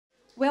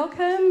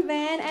welcome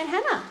Van and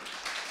Hannah.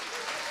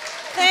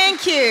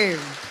 Thank you.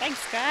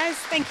 Thanks, guys.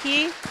 Thank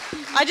you.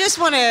 I just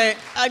want to,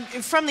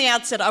 from the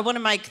outset, I want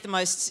to make the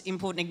most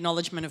important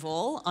acknowledgement of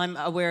all. I'm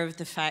aware of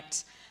the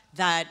fact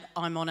that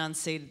I'm on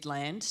unceded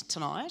land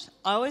tonight.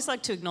 I always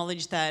like to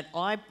acknowledge that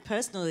I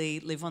personally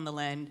live on the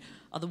land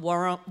of the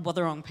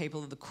Wathaurong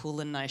people of the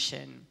Kulin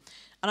Nation.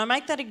 And I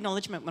make that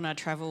acknowledgement when I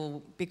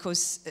travel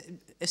because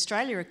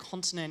Australia, a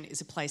continent, is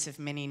a place of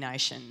many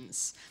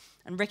nations.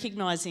 And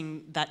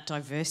recognising that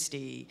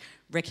diversity,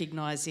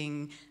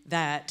 recognising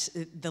that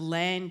the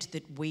land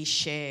that we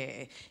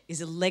share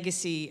is a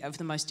legacy of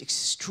the most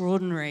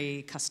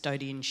extraordinary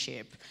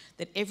custodianship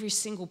that every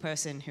single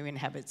person who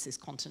inhabits this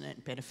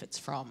continent benefits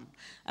from.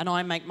 And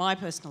I make my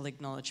personal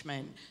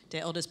acknowledgement to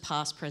elders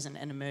past, present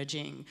and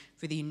emerging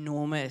for the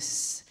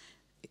enormous,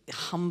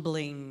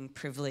 humbling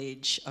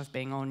privilege of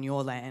being on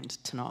your land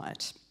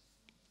tonight.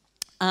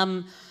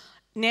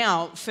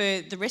 Now, for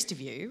the rest of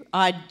you,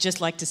 I'd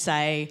just like to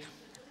say,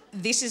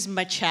 this is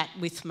my chat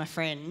with my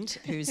friend,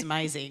 who's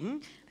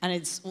amazing, and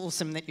it's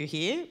awesome that you're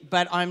here,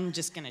 but I'm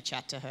just going to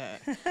chat to her.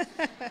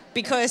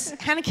 Because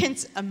Hannah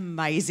Kent's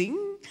amazing.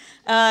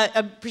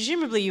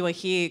 Presumably you are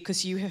here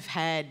because you have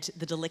had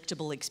the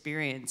delectable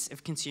experience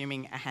of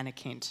consuming a Hannah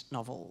Kent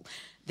novel.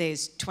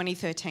 There's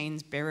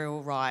 2013's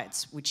Burial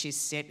Rites, which is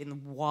set in the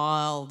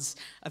wilds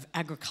of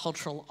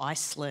agricultural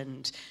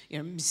Iceland. You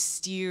know,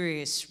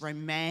 mysterious,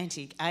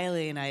 romantic,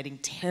 alienating,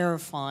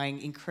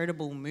 terrifying,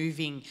 incredible,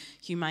 moving,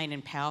 humane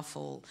and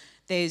powerful.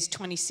 There's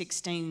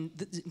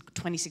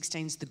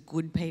 2016's The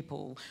Good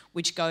People,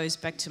 which goes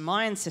back to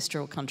my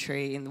ancestral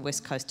country in the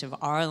west coast of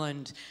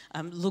Ireland,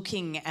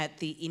 looking at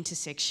the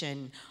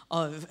intersection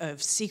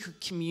of secret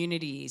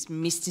communities,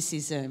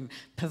 mysticism,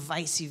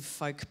 pervasive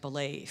folk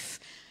belief.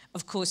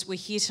 Of course, we're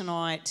here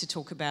tonight to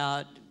talk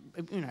about,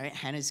 you know,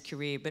 Hannah's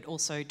career, but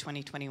also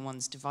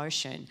 2021's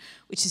Devotion,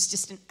 which is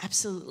just an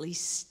absolutely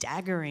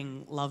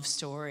staggering love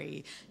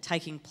story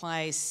taking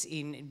place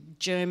in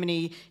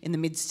Germany in the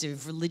midst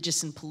of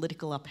religious and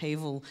political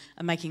upheaval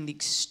and making the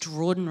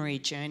extraordinary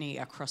journey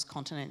across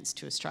continents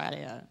to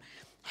Australia.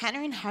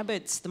 Hannah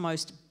inhabits the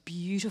most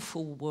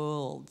beautiful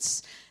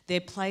worlds.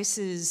 They're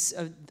places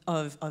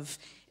of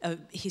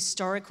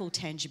historical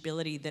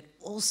tangibility that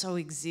also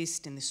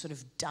exist in this sort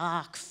of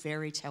dark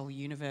fairy tale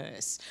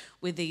universe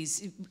where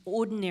these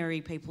ordinary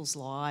people's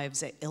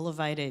lives are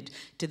elevated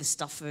to the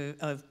stuff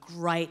of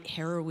great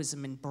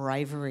heroism and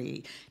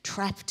bravery,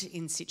 trapped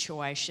in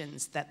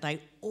situations that they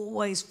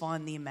always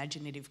find the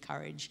imaginative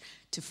courage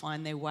to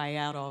find their way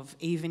out of,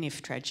 even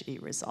if tragedy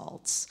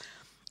results.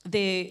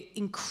 They're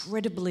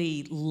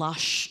incredibly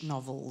lush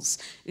novels.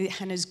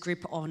 Hannah's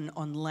grip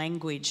on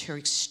language, her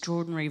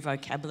extraordinary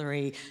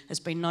vocabulary has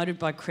been noted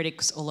by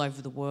critics all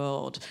over the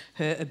world.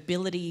 Her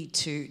ability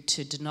to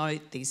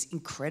denote these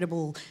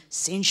incredible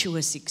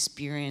sensuous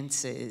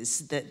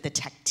experiences, the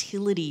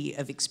tactility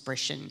of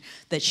expression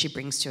that she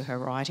brings to her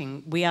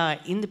writing. We are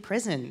in the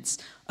presence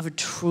of a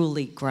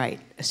truly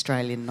great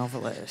Australian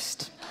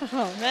novelist.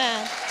 Oh,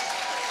 man.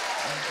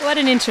 What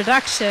an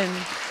introduction.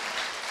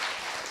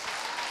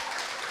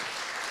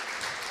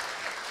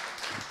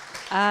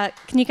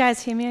 Can you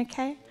guys hear me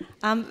okay?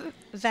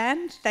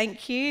 Van,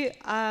 thank you.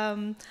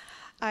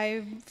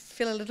 I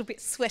feel a little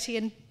bit sweaty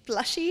and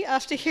blushy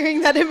after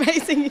hearing that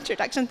amazing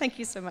introduction. Thank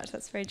you so much,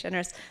 that's very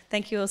generous.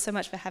 Thank you all so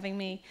much for having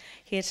me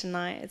here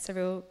tonight. It's a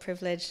real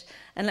privilege.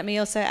 And let me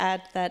also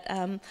add that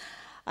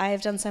I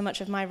have done so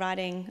much of my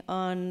writing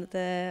on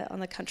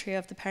the country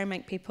of the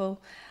Paramount people,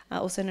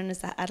 also known as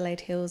the Adelaide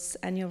Hills,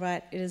 and you're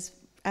right, it is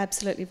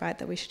absolutely right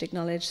that we should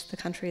acknowledge the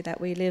country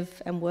that we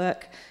live and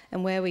work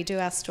and where we do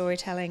our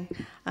storytelling.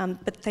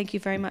 But thank you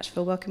very much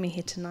for welcoming me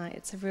here tonight.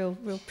 It's a real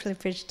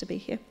privilege to be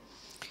here.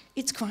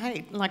 It's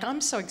great. Like, I'm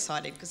so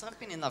excited because I've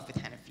been in love with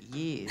Hannah for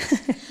years.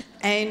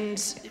 And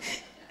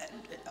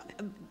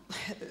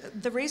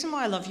the reason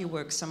why I love your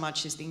work so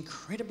much is the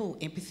incredible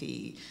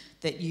empathy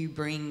that you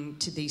bring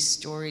to these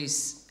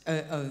stories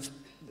of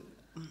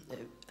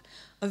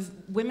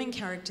women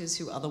characters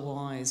who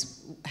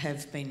otherwise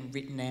have been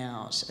written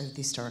out of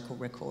the historical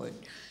record.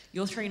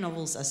 Your three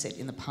novels are set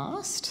in the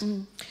past.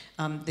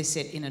 They're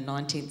set in a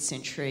 19th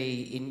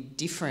century in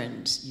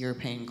different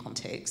European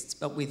contexts,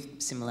 but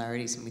with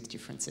similarities and with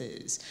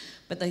differences.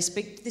 But they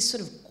speak to this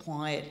sort of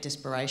quiet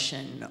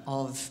desperation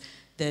of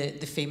the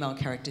female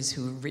characters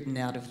who are written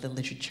out of the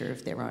literature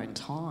of their own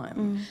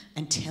time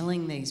and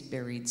telling these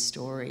buried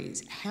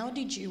stories. How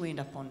did you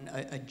end up on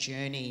a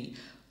journey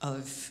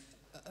of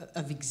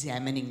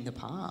examining the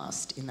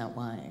past in that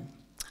way?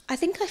 I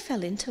think I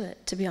fell into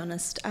it, to be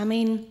honest. I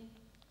mean,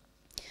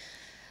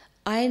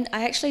 I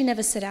actually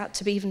never set out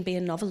to even be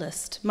a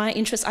novelist. My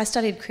interest, I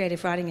studied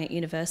creative writing at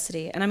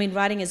university, and I mean,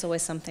 writing is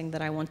always something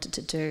that I wanted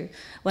to do.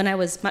 When I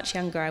was much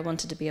younger, I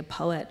wanted to be a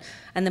poet,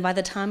 and then by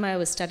the time I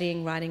was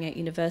studying writing at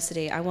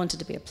university, I wanted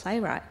to be a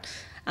playwright.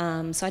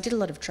 So I did a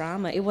lot of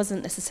drama. It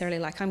wasn't necessarily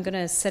like I'm going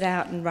to set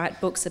out and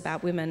write books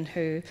about women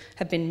who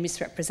have been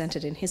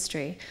misrepresented in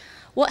history.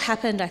 What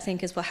happened, I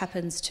think, is what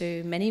happens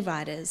to many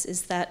writers,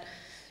 is that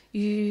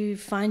you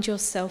find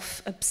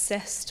yourself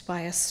obsessed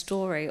by a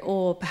story,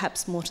 or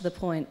perhaps more to the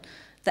point,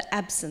 the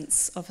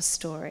absence of a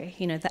story,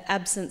 the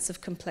absence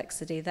of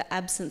complexity, the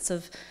absence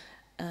of,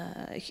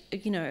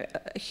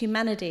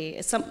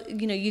 humanity.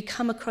 You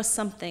come across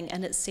something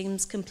and it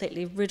seems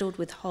completely riddled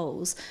with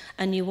holes,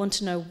 and you want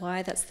to know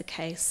why that's the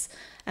case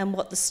and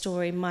what the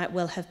story might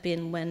well have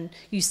been when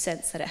you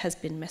sense that it has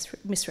been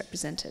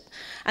misrepresented.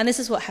 And this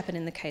is what happened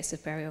in the case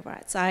of burial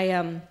rites.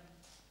 I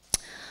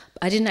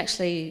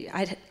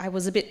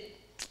was a bit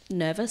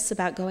nervous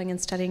about going and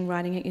studying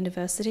writing at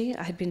university.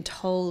 I had been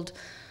told,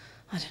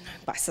 I don't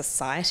know, by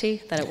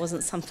society that it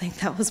wasn't something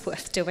that was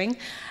worth doing.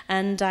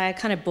 And I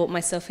kind of bought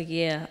myself a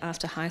year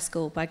after high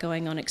school by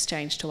going on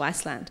exchange to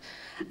Iceland.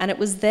 And it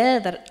was there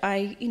that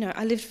I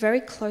lived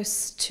very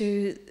close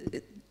to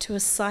a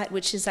site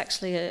which is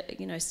actually,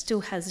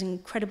 still has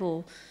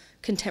incredible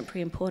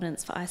contemporary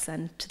importance for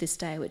Iceland to this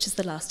day, which is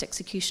the last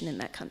execution in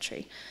that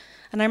country.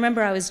 And I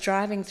remember I was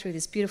driving through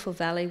this beautiful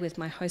valley with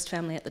my host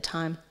family at the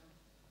time.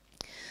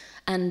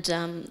 And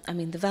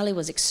the valley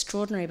was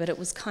extraordinary, but it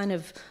was kind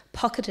of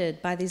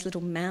pocketed by these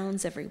little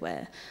mounds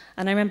everywhere.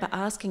 And I remember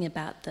asking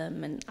about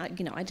them, and I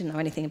didn't know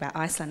anything about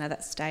Iceland at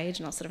that stage,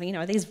 and I was sort of,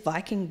 are these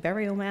Viking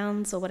burial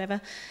mounds or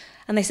whatever?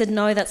 And they said,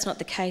 no, that's not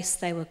the case.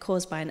 They were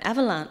caused by an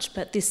avalanche,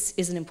 but this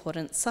is an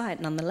important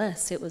site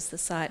nonetheless. It was the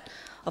site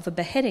of a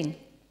beheading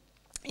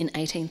in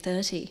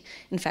 1830.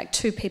 In fact,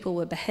 2 people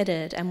were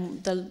beheaded,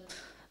 and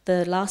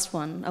the last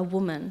one, a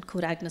woman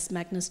called Agnes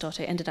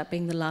Magnusdottir, ended up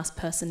being the last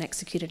person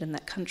executed in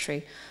that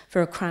country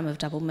for a crime of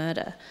double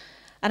murder.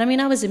 And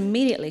I was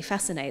immediately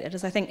fascinated,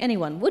 as I think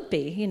anyone would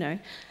be,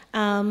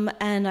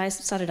 and I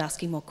started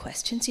asking more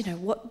questions,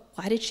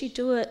 why did she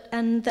do it?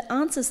 And the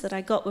answers that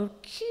I got were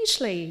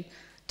hugely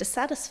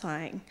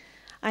dissatisfying.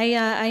 I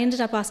ended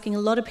up asking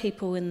a lot of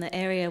people in the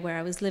area where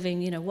I was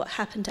living, what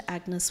happened to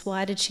Agnes?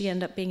 Why did she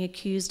end up being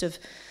accused of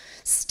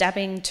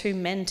stabbing 2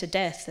 men to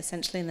death,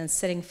 essentially, and then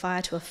setting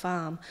fire to a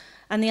farm?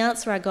 And the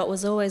answer I got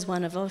was always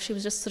one of, she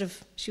was just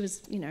she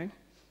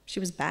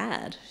was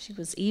bad, she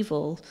was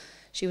evil,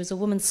 she was a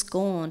woman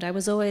scorned. I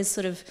was always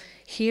sort of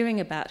hearing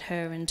about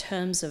her in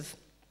terms of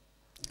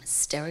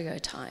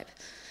stereotype.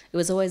 It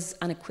was always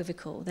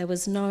unequivocal. There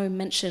was no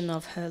mention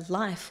of her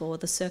life or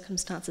the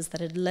circumstances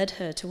that had led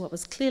her to what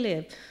was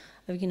clearly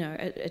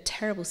a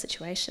terrible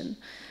situation.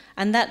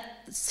 And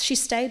that, she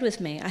stayed with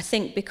me, I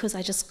think, because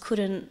I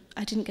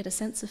didn't get a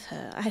sense of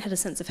her. I had a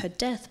sense of her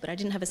death, but I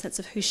didn't have a sense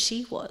of who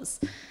she was.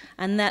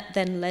 And that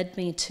then led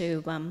me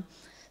to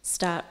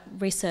start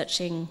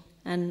researching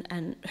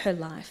and her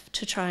life,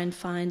 to try and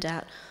find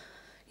out,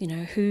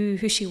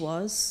 who she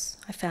was.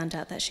 I found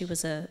out that she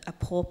was a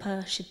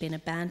pauper. She'd been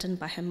abandoned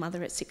by her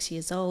mother at 6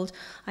 years old.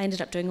 I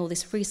ended up doing all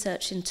this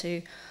research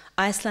into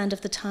Iceland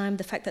of the time,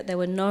 the fact that there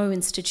were no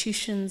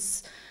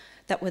institutions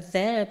that were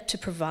there to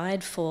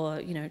provide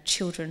for,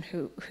 children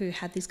who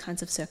had these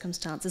kinds of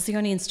circumstances. The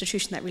only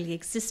institution that really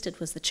existed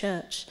was the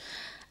church.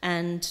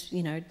 And,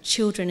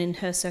 children in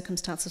her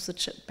circumstances were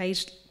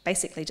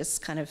basically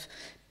just kind of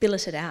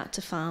billeted out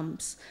to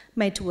farms,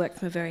 made to work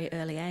from a very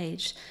early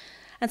age.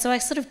 And so I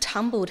sort of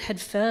tumbled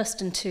headfirst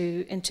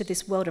into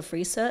this world of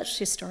research,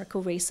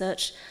 historical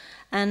research,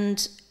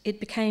 and it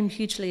became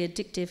hugely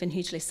addictive and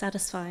hugely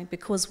satisfying,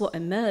 because what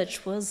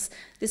emerged was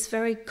this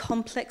very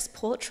complex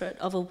portrait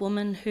of a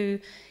woman who,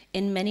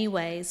 in many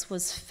ways,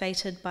 was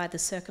fated by the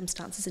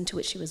circumstances into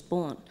which she was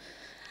born.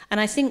 And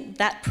I think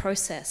that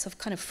process of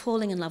kind of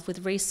falling in love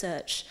with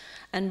research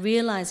and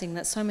realising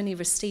that so many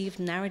received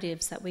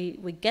narratives that we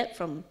get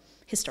from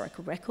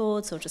historical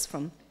records or just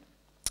from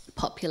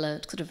popular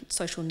sort of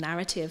social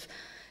narrative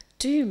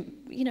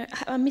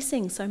are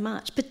missing so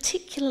much,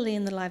 particularly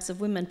in the lives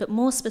of women, but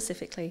more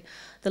specifically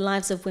the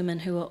lives of women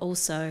who are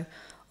also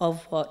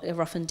of what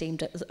are often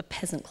deemed as a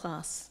peasant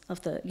class.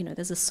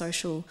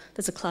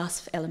 There's a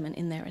class element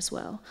in there as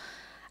well.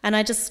 And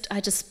I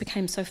just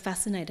became so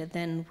fascinated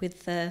then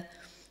with the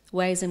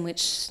ways in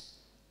which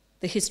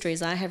the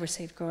histories I have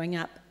received growing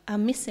up are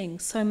missing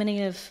so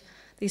many of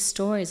these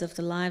stories of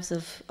the lives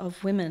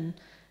of women,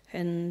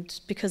 and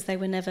because they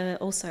were never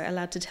also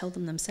allowed to tell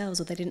them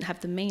themselves, or they didn't have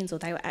the means, or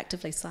they were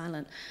actively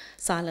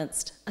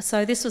silenced.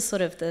 So this was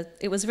sort of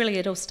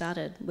it all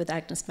started with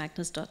Agnes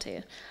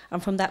Magnusdottir.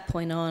 And from that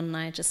point on,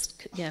 I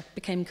just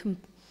became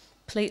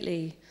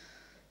completely,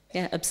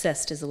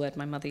 obsessed is the word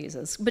my mother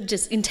uses, but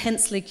just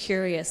intensely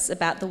curious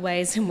about the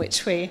ways in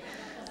which we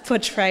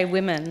portray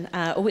women,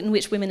 or in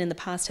which women in the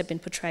past have been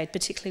portrayed,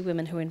 particularly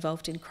women who are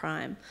involved in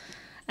crime.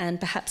 And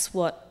perhaps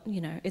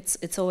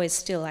it's always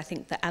still, I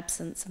think, the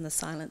absence and the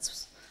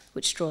silence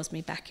which draws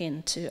me back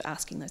into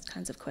asking those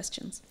kinds of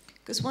questions.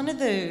 Because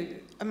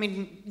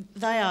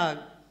they are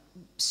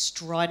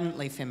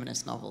stridently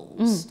feminist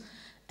novels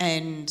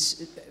and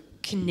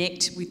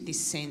connect with this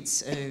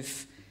sense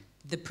of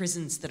the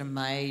prisons that are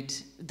made,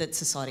 that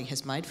society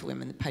has made for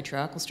women, the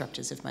patriarchal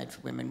structures have made for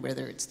women,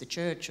 whether it's the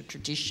church or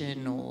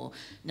tradition or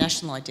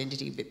national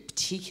identity, but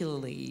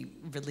particularly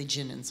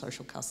religion and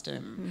social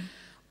custom.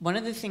 One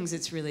of the things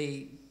that's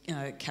really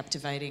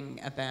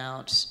captivating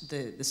about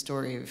the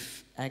story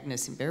of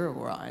Agnes in Burial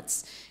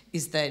Rites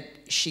is that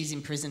she's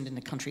imprisoned in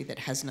a country that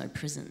has no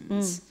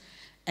prisons.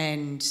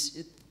 And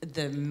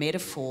the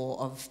metaphor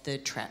of the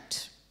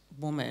trapped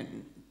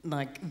woman,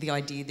 like the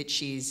idea that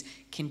she's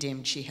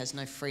condemned, she has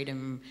no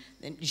freedom,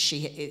 and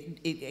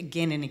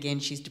again and again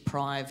she's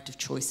deprived of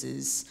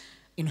choices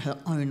in her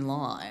own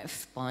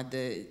life by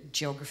the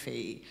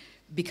geography,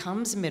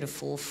 becomes a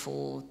metaphor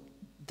for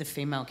the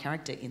female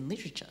character in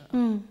literature.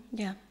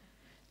 Yeah.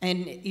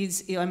 And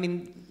I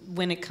mean,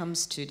 when it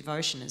comes to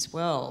devotion as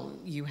well,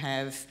 you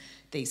have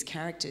these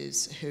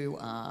characters who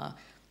are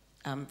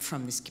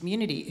from this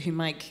community who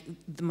make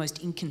the most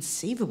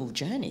inconceivable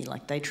journey.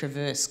 Like, they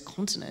traverse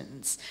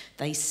continents,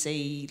 they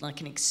see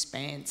like an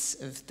expanse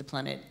of the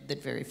planet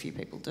that very few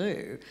people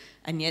do,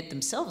 and yet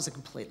themselves are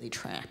completely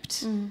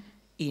trapped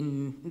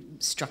in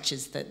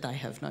structures that they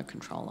have no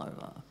control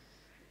over.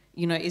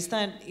 You know, is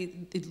that,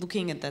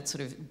 looking at that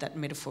sort of, that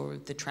metaphor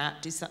of the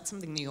trapped, is that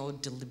something that you're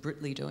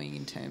deliberately doing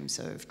in terms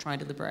of trying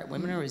to liberate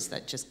women, or is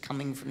that just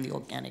coming from the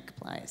organic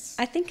place?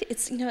 I think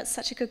it's, you know, it's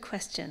such a good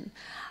question.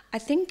 I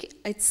think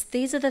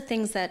these are the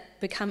things that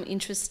become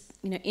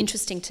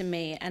interesting to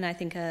me, and I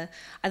think are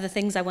the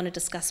things I want to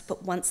discuss,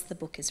 but once the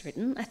book is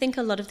written. I think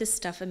a lot of this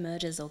stuff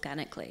emerges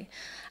organically.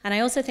 And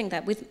I also think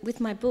that with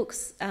my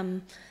books,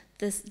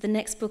 the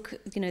next book,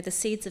 you know, the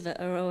seeds of it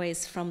are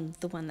always from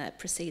the one that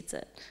precedes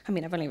it. I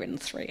mean, I've only written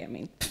 3. I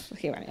mean,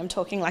 here I am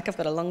talking like I've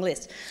got a long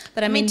list.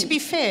 But I mean, to be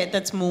fair,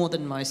 that's more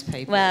than most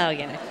people. Well,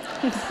 you know.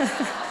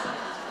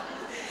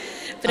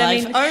 But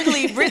I've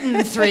only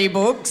written 3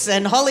 books,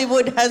 and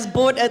Hollywood has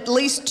bought at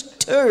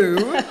least 2.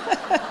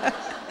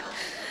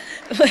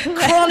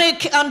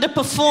 Chronic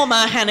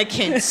underperformer Hannah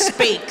Kent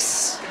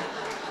speaks.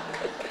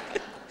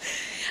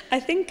 I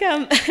think...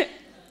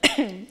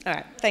 all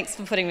right, thanks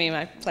for putting me in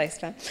my place,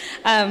 Van.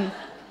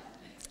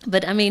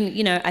 But I mean,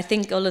 you know, I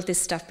think all of this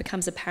stuff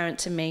becomes apparent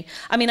to me.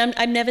 I mean,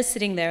 I'm never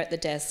sitting there at the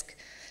desk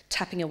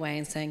tapping away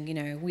and saying, you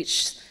know,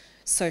 which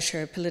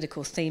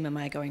socio-political theme am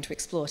I going to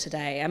explore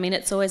today? I mean,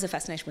 it's always a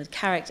fascination with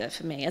character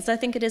for me, as I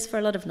think it is for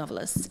a lot of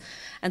novelists.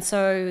 And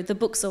so the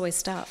books always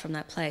start from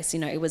that place. You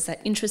know, it was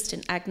that interest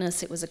in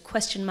Agnes, it was a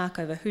question mark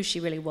over who she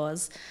really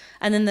was.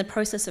 And then the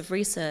process of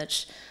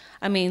research,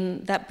 I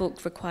mean, that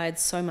book required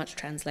so much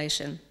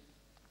translation.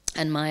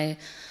 And my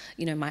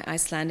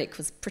Icelandic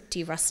was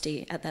pretty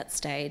rusty at that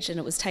stage, and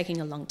it was taking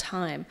a long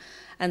time.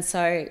 And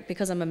so,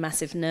 because I'm a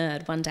massive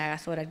nerd, one day I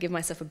thought I'd give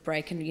myself a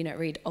break and, you know,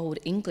 read old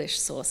English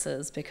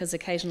sources, because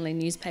occasionally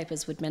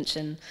newspapers would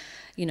mention,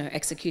 you know,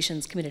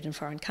 executions committed in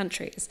foreign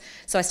countries.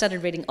 So I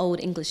started reading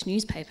old English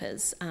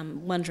newspapers,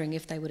 wondering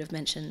if they would have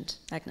mentioned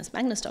Agnes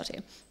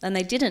Magnusdóttir. And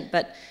they didn't,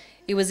 but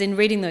it was in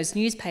reading those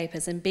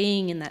newspapers and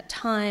being in that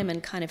time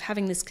and kind of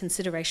having this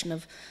consideration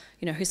of,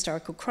 you know,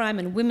 historical crime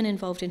and women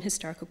involved in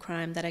historical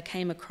crime that I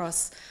came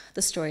across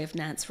the story of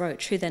Nance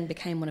Roach, who then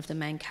became one of the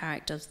main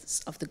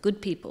characters of The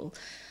Good People.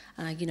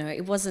 You know,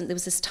 there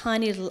was this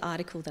tiny little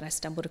article that I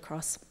stumbled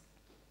across.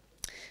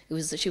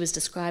 She was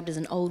described as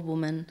an old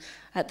woman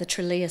at the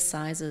Trelea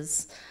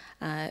Assizes,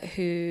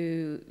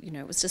 who, you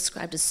know, was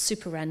described as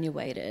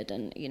superannuated,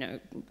 and, you know,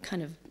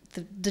 kind of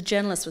the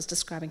journalist was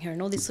describing her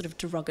in all these sort of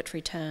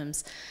derogatory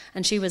terms,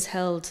 and she was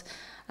held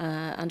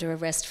under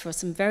arrest for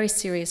some very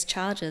serious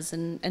charges,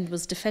 and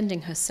was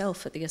defending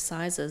herself at the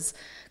assizes,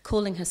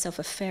 calling herself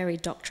a fairy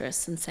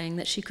doctress and saying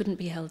that she couldn't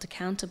be held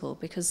accountable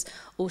because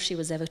all she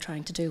was ever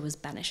trying to do was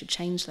banish a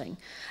changeling.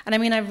 And I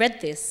mean, I read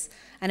this,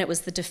 and it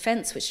was the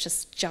defence which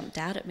just jumped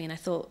out at me, and I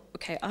thought,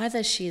 okay,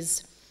 either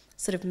she's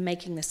sort of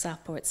making this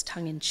up, or it's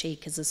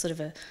tongue-in-cheek as a sort of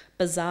a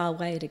bizarre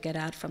way to get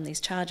out from these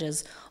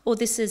charges, or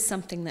this is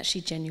something that she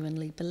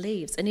genuinely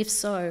believes. And if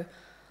so,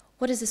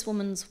 what is this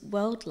woman's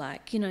world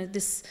like? You know,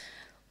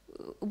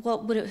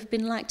 what would it have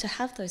been like to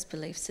have those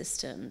belief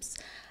systems?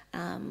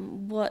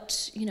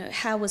 You know,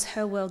 how was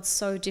her world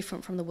so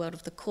different from the world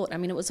of the court? I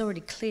mean, it was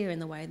already clear in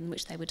the way in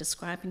which they were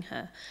describing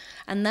her.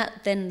 And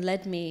that then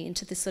led me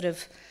into this sort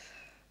of,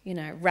 you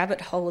know,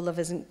 rabbit hole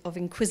of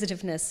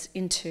inquisitiveness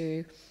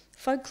into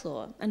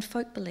folklore and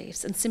folk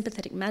beliefs and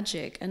sympathetic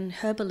magic and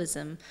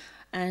herbalism,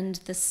 and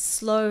the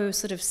slow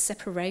sort of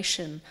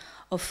separation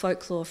of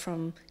folklore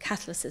from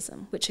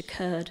Catholicism, which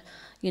occurred,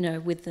 you know,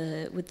 with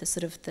the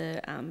sort of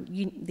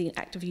the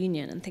Act of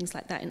Union and things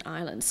like that in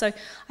Ireland. So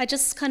I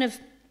just kind of,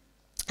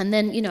 and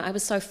then, you know, I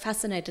was so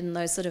fascinated in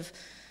those sort of,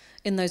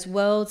 in those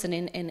worlds, and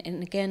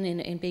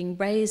in being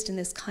raised in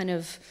this kind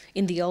of,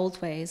 in the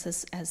old ways,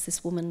 as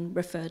this woman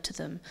referred to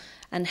them,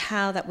 and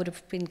how that would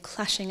have been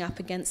clashing up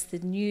against the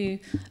new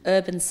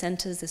urban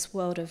centres, this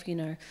world of, you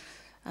know,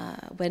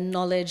 where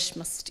knowledge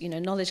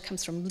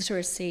comes from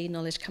literacy,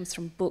 knowledge comes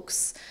from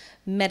books,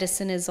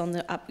 medicine is on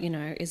the up, you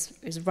know,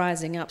 is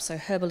rising up, so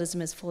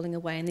herbalism is falling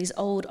away, and these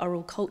old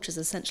oral cultures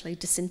essentially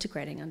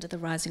disintegrating under the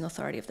rising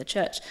authority of the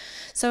church.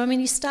 So, I mean,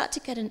 you start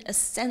to get a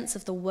sense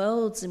of the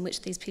worlds in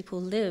which these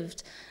people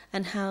lived,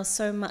 and how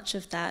so much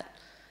of that,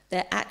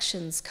 their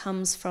actions,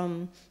 comes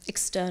from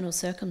external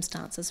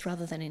circumstances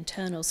rather than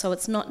internal. So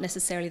it's not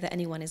necessarily that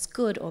anyone is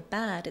good or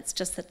bad, it's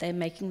just that they're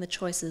making the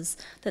choices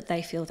that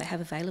they feel they have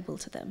available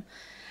to them.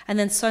 And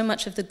then so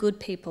much of the good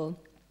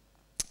people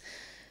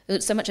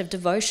so much of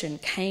devotion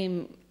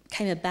came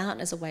about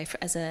as a way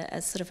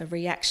as sort of a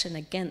reaction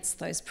against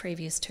those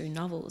previous two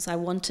novels. I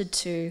wanted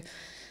to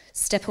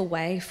step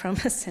away from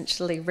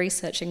essentially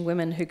researching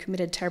women who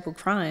committed terrible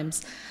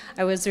crimes.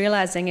 I was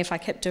realising if I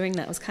kept doing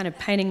that, I was kind of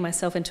painting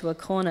myself into a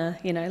corner.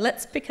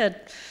 Let's pick a,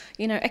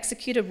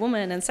 executed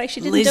woman and say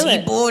she didn't do it.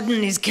 Lizzie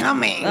Borden is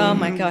coming. Oh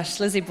my gosh,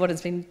 Lizzie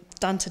Borden's been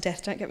done to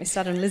death. Don't get me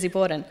started on Lizzie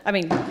Borden. I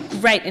mean,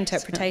 great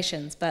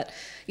interpretations, but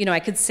I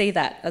could see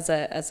that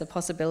as a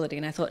possibility,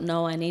 and I thought,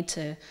 no, I need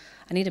to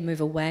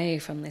move away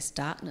from this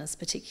darkness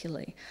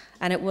particularly.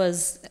 And it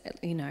was,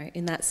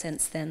 in that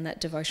sense then that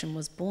devotion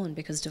was born,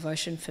 because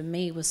devotion for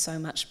me was so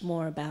much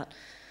more about,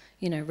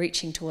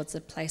 reaching towards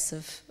a place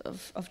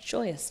of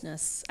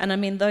joyousness. And I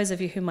mean, those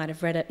of you who might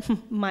have read it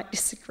might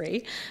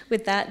disagree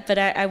with that, but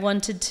I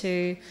wanted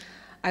to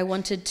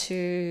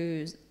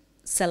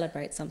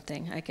celebrate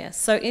something, I guess.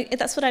 So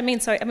that's what I mean.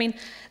 So, I mean,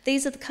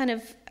 these are the kind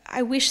of,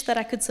 I wish that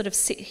I could sort of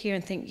sit here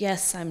and think,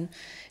 yes, I'm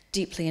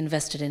deeply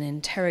invested in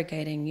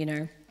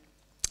interrogating,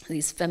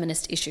 these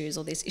feminist issues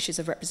or these issues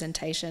of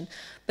representation.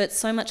 But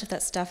so much of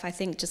that stuff, I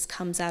think, just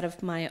comes out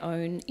of my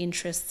own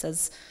interests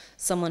as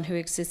someone who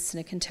exists in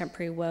a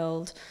contemporary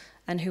world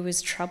and who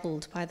is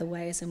troubled by the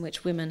ways in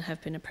which women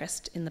have been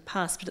oppressed in the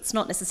past. But it's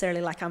not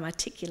necessarily like I'm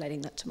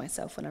articulating that to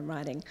myself when I'm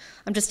writing.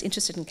 I'm just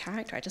interested in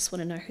character. I just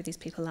want to know who these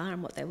people are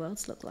and what their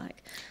worlds look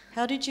like.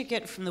 How did you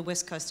get from the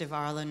west coast of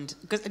Ireland?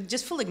 Because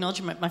just full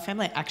acknowledgement, my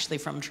family are actually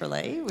from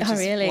Tralee, which is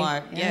really?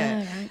 why, yeah.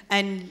 Right.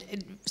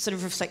 And sort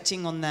of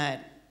reflecting on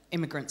that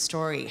immigrant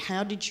story,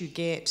 how did you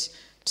get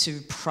to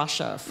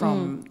Prussia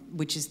from,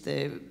 which is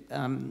the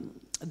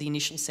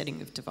initial setting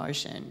of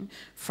devotion,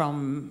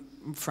 from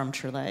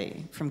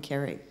Tralee, from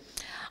Kerry?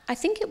 I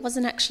think it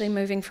wasn't actually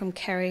moving from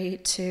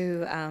Kerry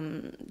to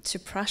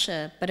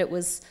Prussia, but it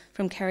was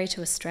from Kerry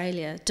to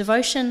Australia.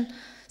 Devotion,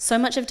 so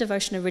much of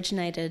devotion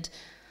originated,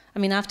 I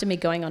mean, after me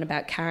going on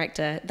about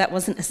character, that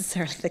wasn't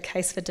necessarily the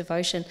case for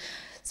devotion.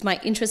 So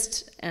my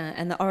interest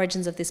and the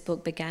origins of this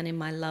book began in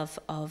my love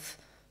of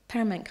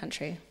Paramount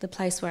country, the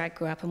place where I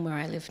grew up and where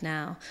I live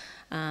now.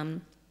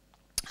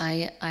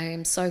 I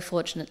am so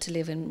fortunate to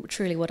live in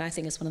truly what I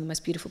think is one of the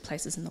most beautiful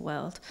places in the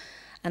world.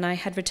 And I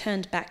had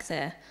returned back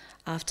there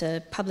after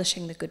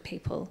publishing The Good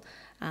People,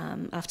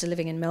 after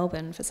living in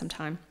Melbourne for some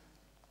time.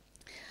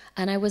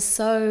 And I was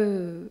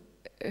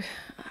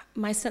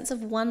my sense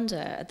of wonder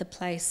at the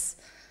place,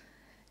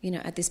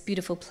 at this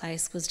beautiful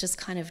place was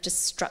just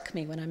struck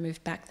me when I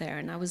moved back there.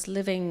 And I was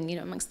living,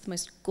 amongst the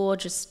most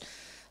gorgeous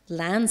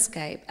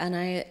landscape, and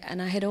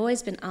I had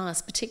always been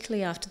asked,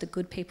 particularly after The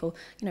Good People,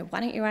 why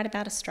don't you write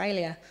about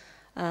Australia?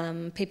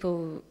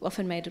 People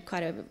often made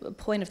quite a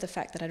point of the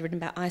fact that I'd written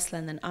about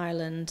Iceland and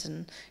Ireland,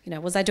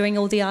 and was I doing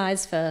all the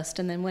I's first,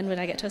 and then when would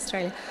I get to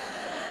Australia?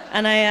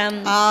 And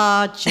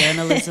I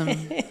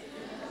journalism.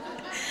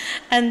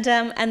 and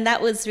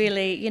that was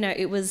really,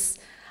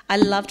 I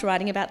loved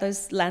writing about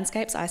those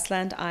landscapes,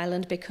 Iceland,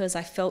 Ireland, because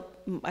I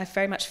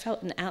very much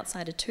felt an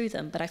outsider to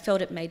them, but I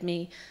felt it made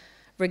me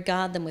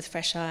regard them with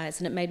fresh eyes,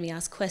 and it made me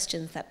ask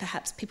questions that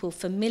perhaps people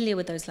familiar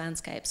with those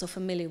landscapes or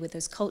familiar with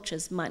those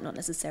cultures might not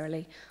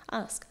necessarily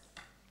ask.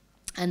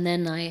 And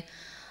then I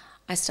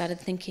started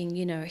thinking,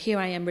 here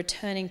I am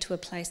returning to a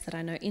place that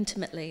I know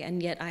intimately,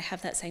 and yet I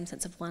have that same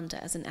sense of wonder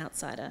as an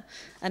outsider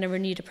and a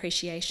renewed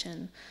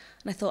appreciation.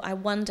 And I thought, I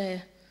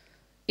wonder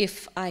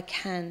if I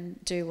can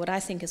do what I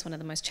think is one of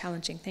the most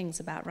challenging things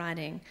about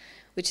writing,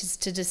 which is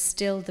to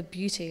distill the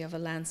beauty of a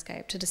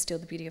landscape, to distill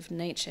the beauty of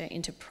nature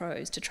into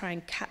prose, to try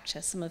and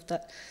capture some of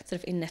that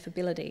sort of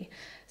ineffability.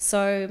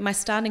 So my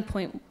starting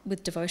point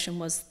with devotion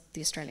was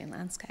the Australian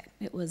landscape.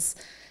 It was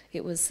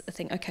a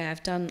thing, okay,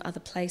 I've done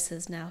other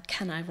places now,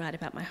 can I write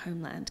about my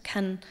homeland?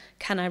 Can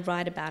I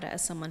write about it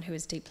as someone who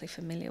is deeply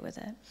familiar with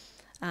it?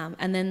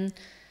 And then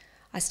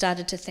I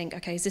started to think,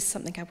 okay, is this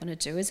something I want to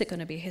do? Is it going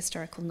to be a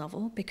historical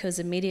novel? Because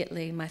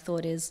immediately my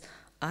thought is,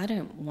 I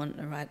don't want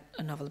to write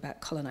a novel about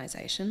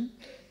colonisation.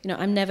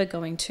 I'm never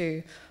going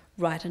to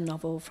write a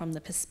novel from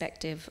the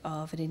perspective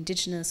of an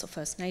Indigenous or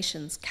First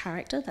Nations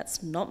character.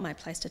 That's not my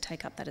place to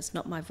take up. That is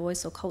not my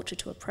voice or culture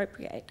to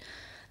appropriate.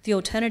 The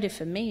alternative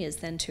for me is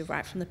then to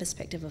write from the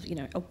perspective of,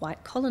 a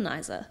white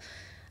coloniser,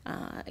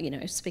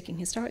 speaking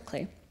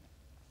historically.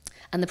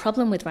 And the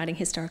problem with writing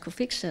historical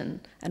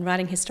fiction and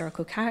writing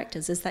historical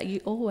characters is that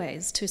you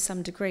always, to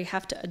some degree,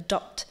 have to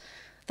adopt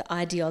the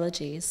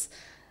ideologies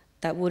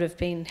that would have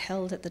been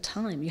held at the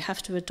time. You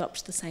have to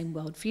adopt the same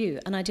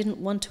worldview. And I didn't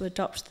want to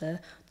adopt the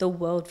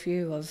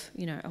worldview of,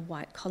 a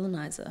white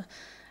coloniser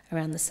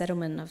around the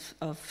settlement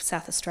of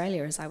South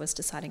Australia as I was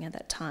deciding at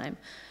that time.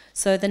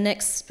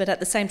 But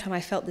at the same time,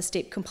 I felt this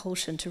deep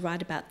compulsion to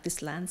write about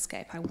this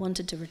landscape. I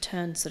wanted to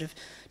return sort of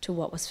to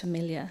what was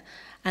familiar.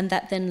 And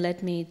that then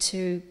led me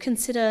to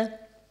consider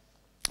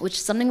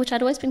something which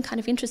I'd always been kind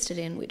of interested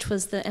in, which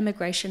was the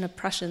emigration of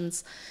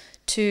Prussians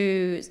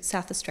to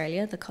South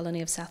Australia, the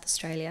colony of South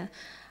Australia,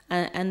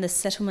 and the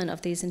settlement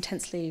of these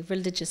intensely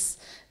religious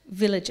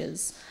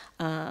villages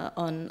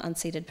on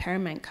unceded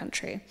Paramount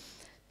country.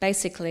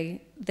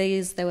 basically,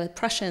 there were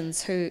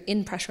Prussians who,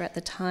 in Prussia at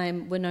the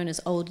time, were known as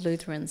Old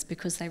Lutherans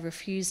because they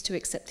refused to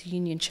accept the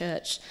Union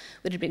Church,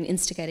 which had been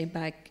instigated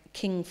by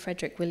King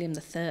Frederick William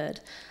III.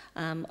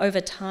 Over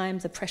time,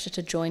 the pressure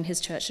to join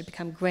his church had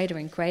become greater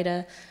and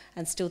greater,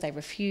 and still they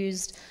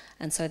refused.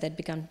 And so they'd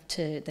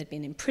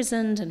been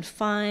imprisoned and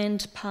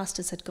fined.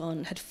 Pastors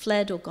had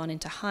fled or gone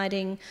into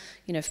hiding.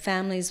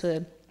 Families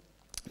were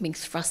being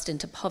thrust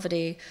into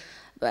poverty,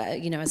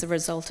 as a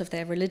result of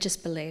their religious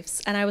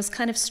beliefs. And I was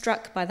kind of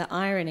struck by the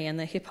irony and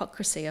the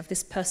hypocrisy of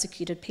this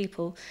persecuted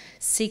people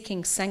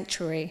seeking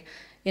sanctuary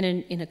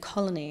in a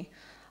colony,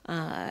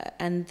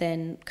 and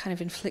then kind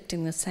of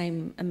inflicting the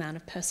same amount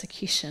of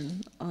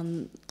persecution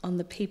on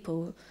the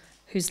people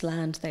whose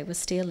land they were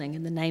stealing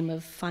in the name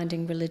of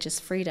finding religious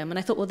freedom. And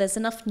I thought, well, there's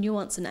enough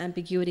nuance and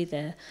ambiguity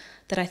there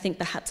that I think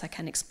perhaps I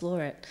can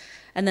explore it.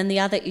 And then the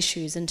other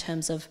issues in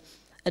terms of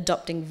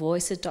adopting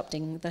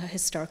the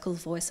historical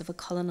voice of a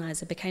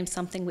colonizer became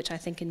something which I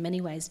think in many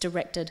ways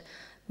directed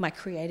my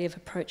creative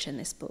approach in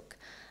this book.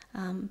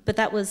 But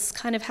that was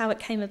kind of how it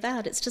came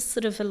about. It's just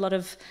sort of a lot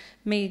of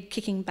me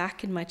kicking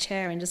back in my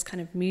chair and just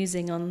kind of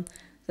musing on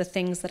the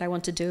things that I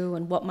want to do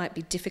and what might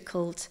be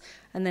difficult,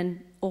 and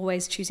then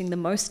always choosing the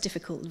most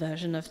difficult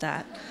version of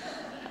that.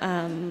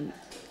 I'm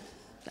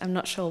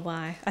not sure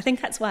why. I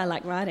think that's why I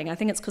like writing. I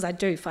think it's because I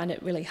do find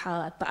it really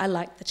hard, but I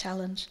like the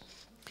challenge.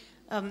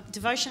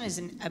 Devotion is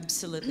an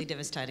absolutely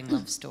devastating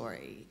love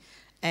story.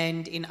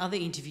 And in other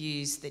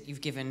interviews that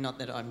you've given, not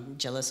that I'm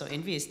jealous or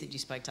envious that you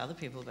spoke to other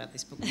people about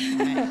this book.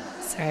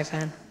 Sorry,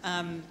 Van.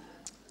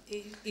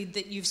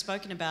 That you've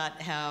spoken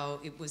about how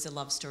it was a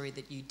love story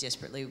that you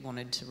desperately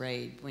wanted to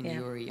read when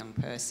you were a young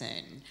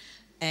person.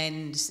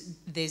 And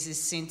there's a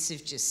sense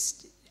of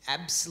just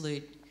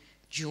absolute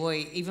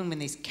joy, even when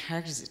these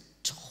characters are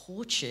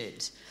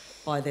tortured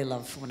by their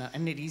love for one another.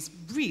 And it is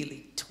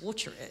really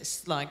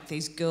torturous. Like,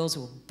 these girls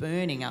who are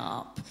burning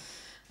up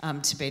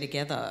to be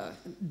together.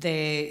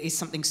 There is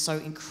something so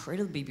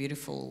incredibly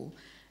beautiful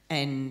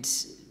and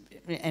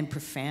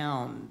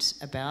profound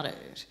about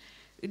it.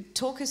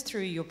 Talk us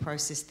through your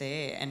process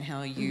there and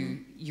how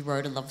you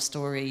wrote a love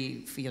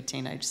story for your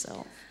teenage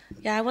self.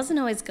 Yeah, I wasn't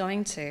always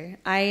going to.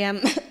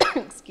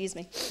 Excuse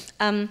me.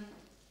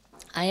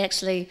 I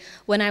actually,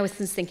 when I was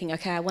thinking,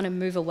 okay, I want to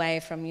move away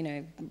from,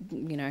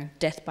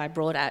 death by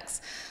broad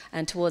axe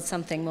and towards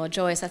something more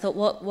joyous, I thought,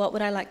 what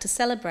would I like to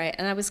celebrate?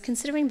 And I was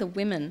considering the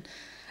women,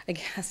 I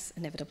guess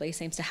inevitably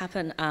seems to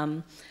happen,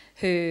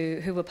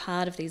 who were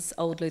part of these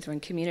old Lutheran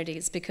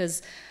communities,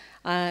 because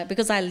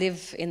I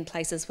live in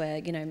places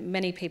where,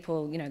 many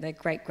people, their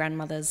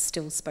great-grandmothers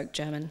still spoke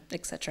German,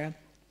 etc.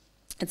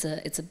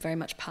 It's a very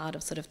much part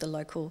of sort of the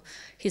local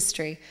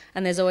history,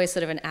 and there's always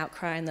sort of an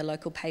outcry in the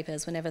local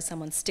papers whenever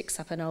someone sticks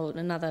up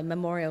another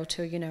memorial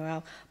to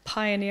our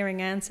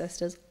pioneering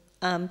ancestors.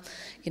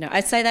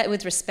 I say that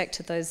with respect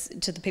to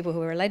the people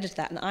who are related to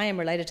that, and I am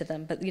related to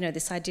them. But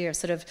this idea of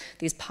sort of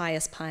these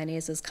pious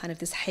pioneers as kind of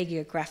this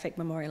hagiographic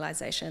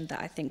memorialisation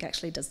that I think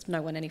actually does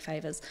no one any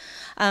favours.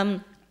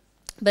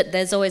 But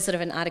there's always sort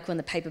of an article in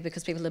the paper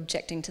because people are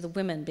objecting to the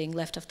women being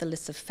left off the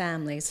list of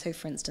families who,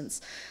 for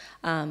instance,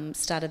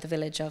 started the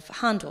village of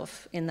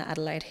Harndorf in the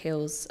Adelaide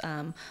Hills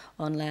on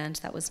land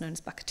that was known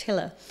as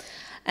Buckatilla.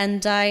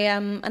 And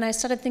I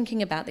started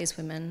thinking about these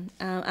women.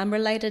 I'm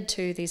related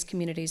to these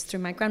communities through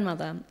my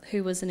grandmother,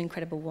 who was an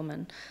incredible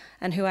woman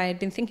and who I had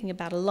been thinking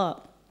about a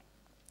lot.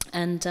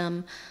 And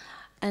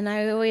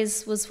I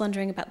always was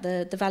wondering about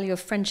the value of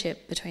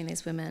friendship between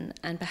these women,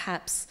 and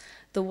perhaps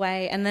the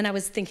way, and then I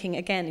was thinking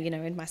again,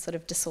 in my sort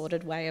of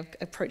disordered way of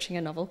approaching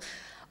a novel,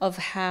 of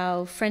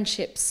how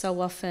friendship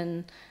so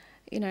often,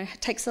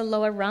 takes a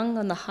lower rung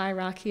on the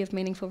hierarchy of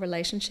meaningful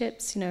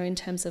relationships, in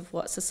terms of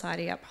what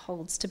society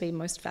upholds to be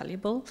most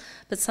valuable.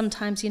 But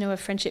sometimes, a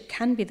friendship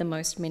can be the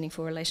most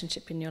meaningful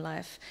relationship in your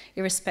life,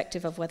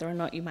 irrespective of whether or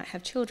not you might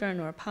have children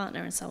or a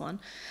partner and so on.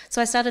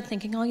 So I started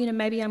thinking,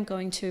 maybe I'm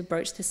going to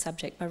broach this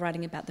subject by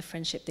writing about the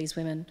friendship these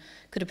women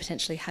could have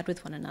potentially had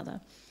with one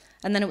another.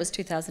 And then it was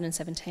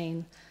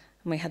 2017,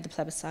 and we had the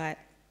plebiscite.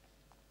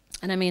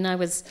 And I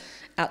was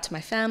out to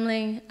my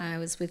family, I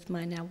was with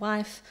my now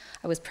wife,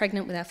 I was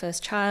pregnant with our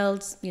first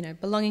child,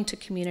 belonging to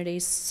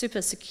communities,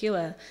 super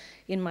secure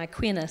in my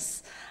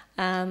queerness.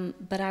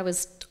 But I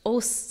was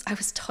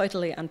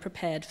totally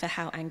unprepared for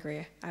how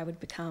angry I would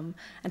become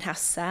and how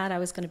sad I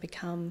was going to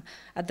become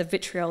at the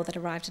vitriol that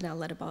arrived in our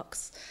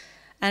letterbox.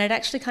 And it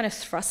actually kind of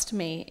thrust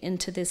me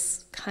into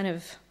this kind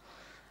of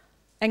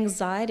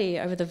anxiety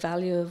over the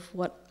value of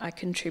what I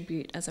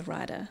contribute as a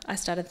writer. I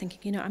started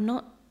thinking, I'm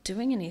not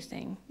doing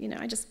anything.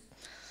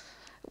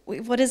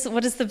 What is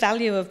the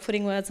value of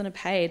putting words on a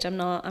page? I'm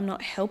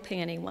not helping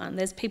anyone.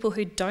 There's people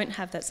who don't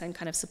have that same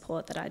kind of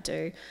support that I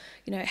do.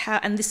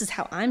 And this is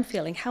how I'm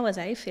feeling. How are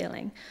they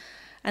feeling?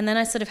 And then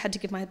I sort of had to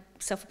give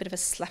myself a bit of a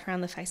slap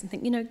around the face and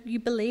think, you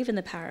believe in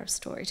the power of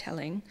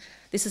storytelling.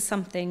 This is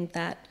something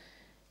that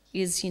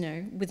is,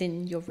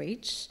 within your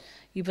reach.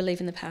 You believe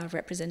in the power of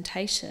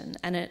representation.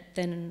 And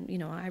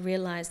I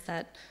realised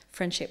that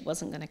friendship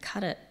wasn't going to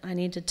cut it. I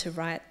needed to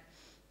write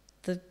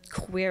the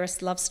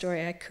queerest love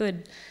story I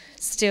could,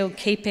 still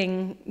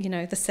keeping,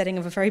 the setting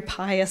of a very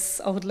pious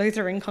old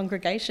Lutheran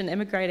congregation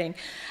immigrating.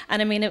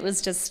 And I mean, it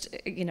was just,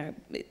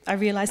 I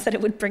realised that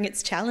it would bring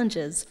its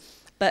challenges.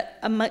 But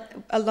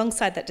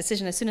alongside that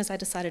decision, as soon as I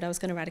decided I was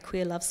going to write a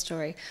queer love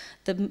story,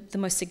 the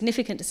most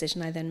significant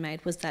decision I then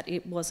made was that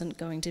it wasn't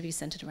going to be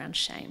centred around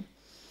shame.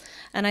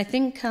 And I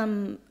think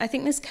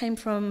this came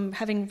from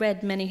having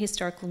read many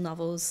historical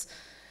novels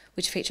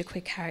which feature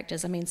queer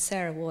characters. I mean,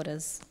 Sarah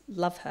Waters,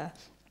 love her.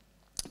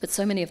 But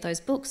so many of those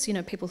books,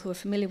 people who are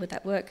familiar with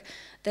that work,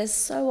 there's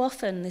so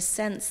often this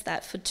sense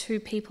that for two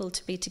people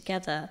to be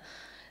together,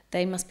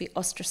 they must be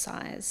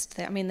ostracised.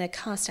 They're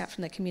cast out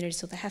from their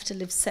communities, or they have to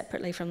live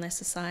separately from their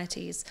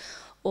societies.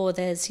 Or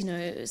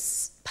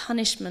there's,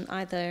 punishment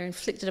either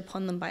inflicted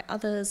upon them by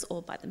others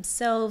or by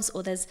themselves,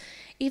 or there's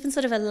even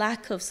sort of a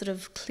lack of sort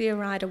of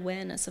clear-eyed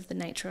awareness of the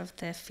nature of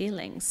their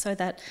feelings, so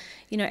that,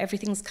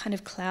 everything's kind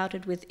of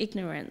clouded with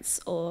ignorance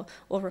or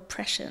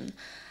repression.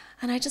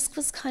 And I just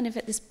was kind of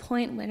at this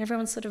point when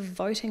everyone's sort of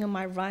voting on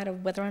my right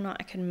of whether or not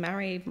I can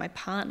marry my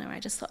partner. I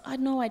just thought,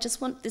 I just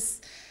want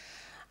this.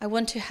 I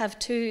want to have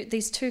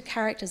these two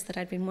characters that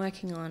I'd been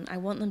working on. I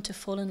want them to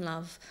fall in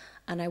love,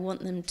 and I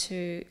want them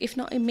to, if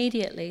not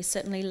immediately,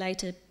 certainly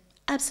later,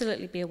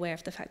 absolutely be aware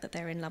of the fact that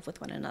they're in love with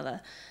one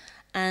another.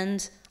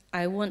 And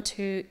I want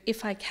to,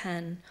 if I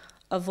can,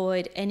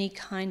 avoid any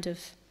kind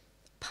of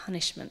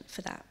punishment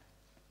for that.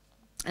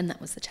 And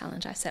that was the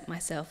challenge I set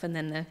myself. And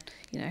then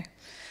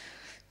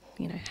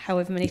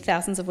however many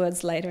thousands of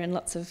words later and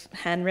lots of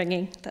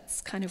hand-wringing,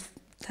 that's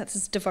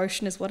as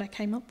devotion as what I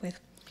came up with.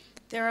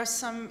 There are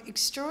some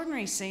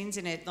extraordinary scenes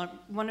in it. Like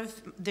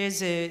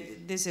there's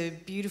a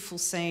beautiful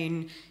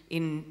scene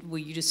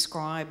where you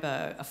describe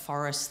a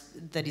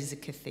forest that is a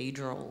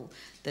cathedral.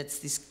 That's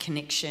this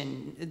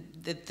connection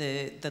that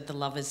the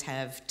lovers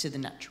have to the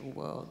natural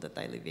world that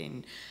they live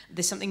in.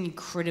 There's something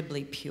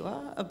incredibly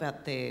pure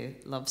about their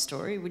love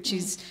story, which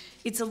is,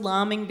 it's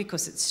alarming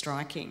because it's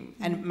striking,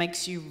 and it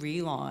makes you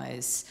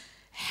realise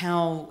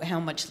how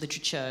much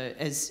literature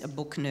as a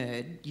book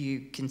nerd you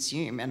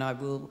consume. And I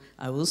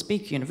will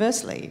speak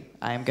universally.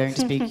 I am going to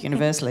speak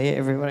universally,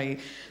 everybody.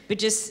 But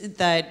just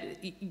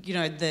that,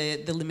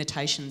 the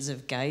limitations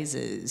of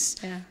gazes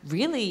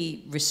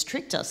really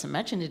restrict us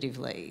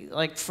imaginatively.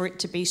 Like, for it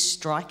to be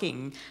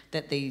striking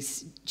that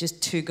these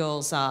just two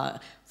girls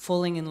are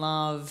falling in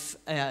love,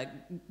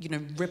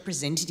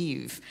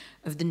 representative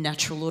of the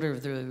natural order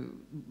of the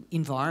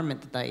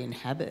environment that they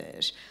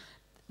inhabit,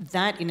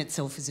 that in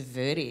itself is a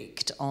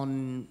verdict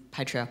on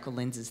patriarchal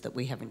lenses that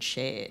we haven't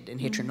shared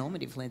and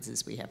heteronormative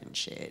lenses we haven't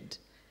shared.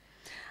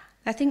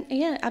 I think,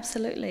 yeah,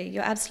 absolutely.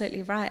 You're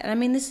absolutely right. And I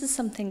mean, this is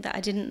something that I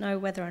didn't know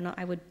whether or not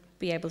I would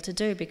be able to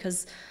do,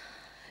 because,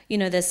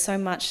 there's so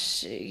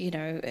much,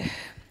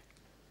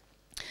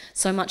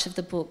 so much of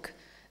the book,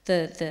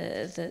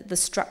 the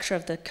structure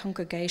of the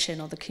congregation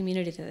or the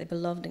community that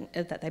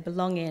they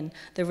belong in,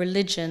 the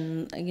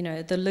religion,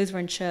 the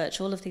Lutheran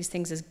Church, all of these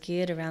things is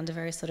geared around a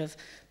very sort of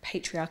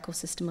patriarchal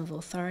system of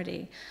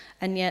authority.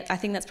 And yet I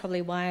think that's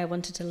probably why I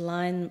wanted to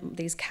line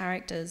these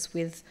characters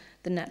with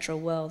the natural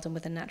world and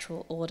with the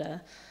natural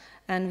order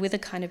and with a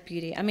kind of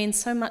beauty. I mean,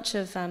 so much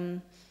of,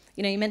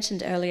 you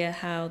mentioned earlier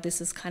how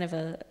this is kind of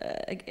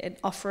an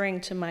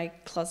offering to my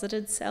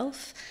closeted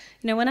self.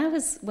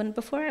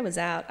 Before I was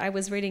out, I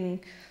was reading,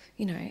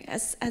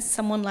 as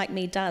someone like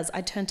me does,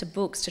 I turn to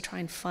books to try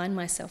and find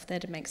myself there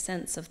to make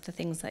sense of the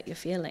things that you're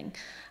feeling.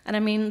 And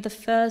I mean, the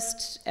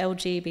first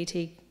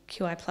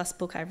LGBTQI+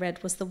 book I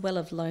read was The Well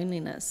of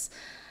Loneliness.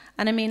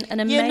 And I mean, an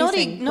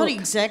amazing book. Not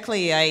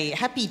exactly a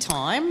happy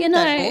time,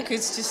 that book.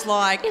 It's just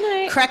like,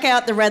 crack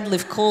out the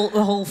Radcliffe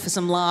Hall for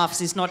some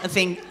laughs is not a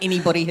thing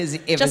anybody has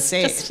ever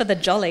said. Just for the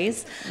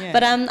jollies. Yeah.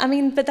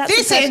 But that's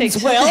this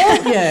ends well.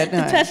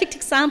 The perfect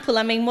example.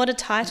 I mean, what a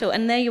title.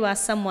 And there you are,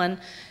 someone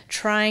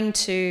trying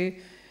to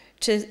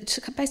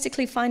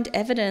basically find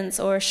evidence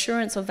or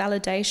assurance or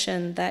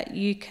validation that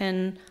you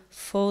can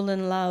fall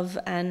in love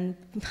and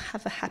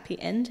have a happy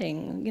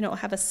ending, or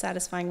have a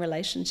satisfying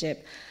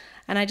relationship.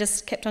 And I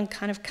just kept on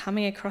kind of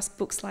coming across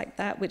books like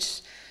that,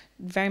 which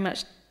very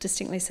much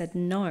distinctly said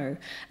no.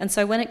 And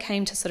so when it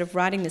came to sort of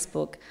writing this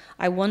book,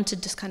 I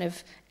wanted to kind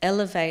of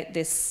elevate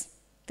this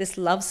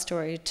love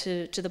story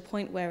to the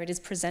point where it is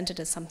presented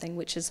as something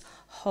which is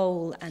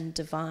whole and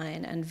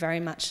divine and very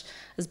much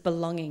as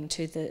belonging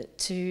to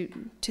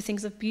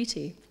things of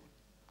beauty.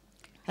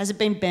 Has it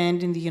been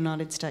banned in the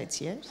United States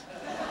yet?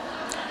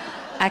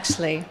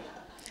 Actually,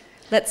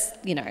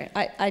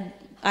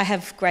 I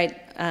have great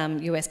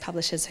US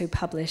publishers who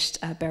published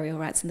Burial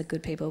Rites and The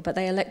Good People, but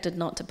they elected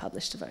not to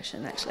publish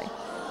Devotion, actually.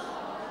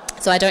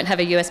 So I don't have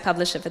a US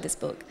publisher for this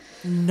book.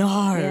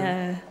 No.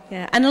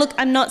 Yeah. And look,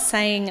 I'm not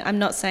saying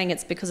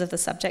it's because of the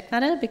subject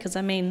matter, because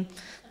I mean,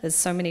 there's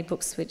so many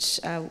books which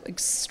are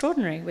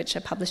extraordinary, which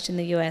are published in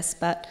the US,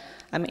 but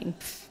I mean,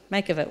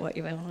 make of it what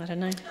you will, I don't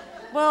know.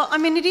 Well, I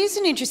mean, it is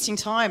an interesting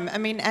time. I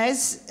mean,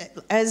 as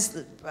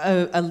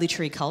a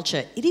literary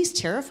culture, it is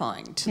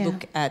terrifying to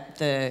look at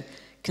the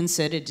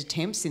concerted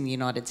attempts in the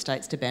United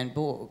States to ban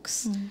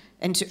books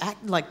and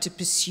to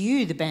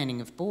pursue the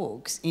banning of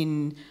books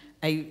in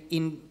a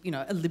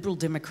liberal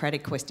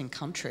democratic Western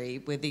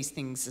country where these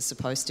things are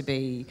supposed to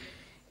be,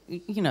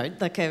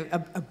 like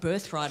a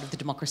birthright of the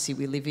democracy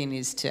we live in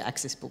is to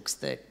access books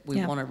that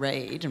we want to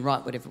read and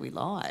write whatever we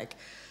like.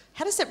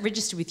 How does that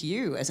register with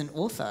you as an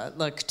author,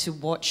 like to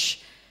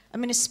watch, I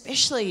mean,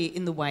 especially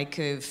in the wake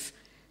of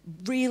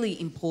really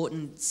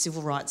important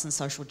civil rights and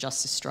social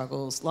justice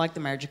struggles like the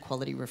marriage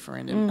equality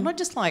referendum. And I'd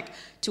just like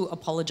to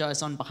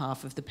apologise on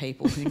behalf of the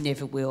people who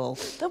never will.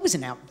 That was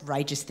an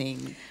outrageous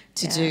thing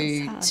to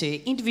do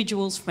to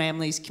individuals,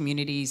 families,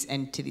 communities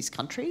and to this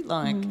country.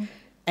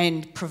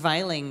 And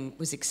prevailing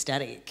was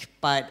ecstatic,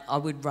 but I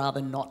would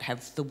rather not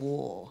have the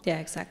war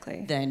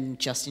than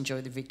just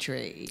enjoy the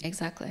victory.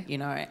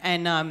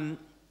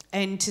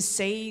 And to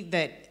see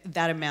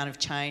that amount of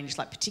change,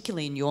 like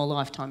particularly in your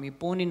lifetime, you're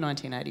born in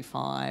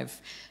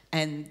 1985,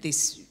 and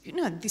this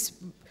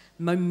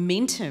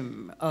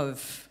momentum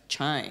of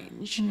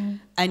change,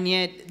 and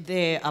yet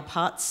there are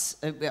parts,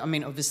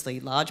 obviously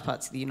large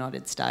parts of the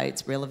United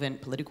States,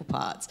 relevant political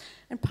parts,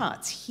 and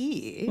parts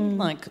here,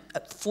 like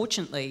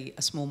fortunately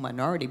a small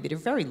minority, but a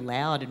very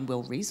loud and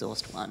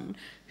well-resourced one,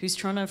 who's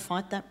trying to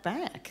fight that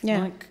back.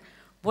 Like,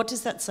 what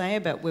does that say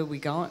about where we're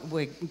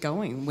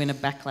going when a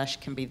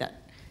backlash can be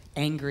that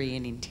angry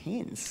and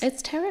intense?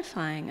 It's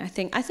terrifying, I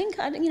think.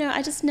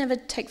 I just never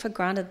take for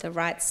granted the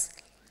rights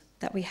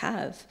that we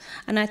have.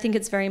 And I think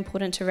it's very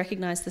important to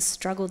recognise the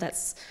struggle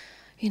that's,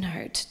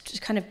 to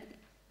kind of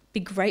be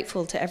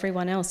grateful to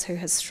everyone else who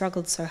has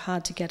struggled so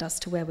hard to get us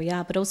to where we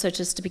are, but also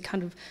just to be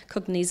kind of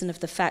cognizant of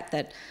the fact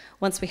that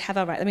once we have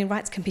our rights,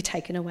 rights can be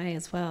taken away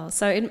as well.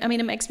 So, it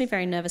makes me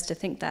very nervous to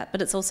think that,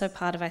 but it's also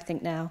part of, I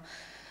think now,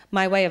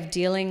 my way of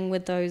dealing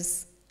with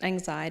those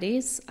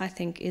anxieties, I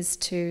think, is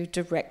to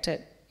direct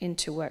it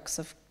into works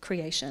of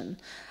creation.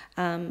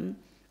 And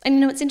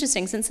it's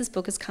interesting, since this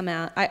book has come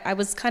out, I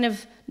was kind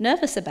of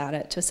nervous about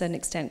it to a certain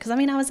extent, because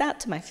I was out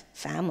to my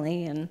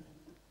family and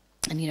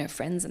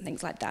friends and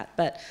things like that,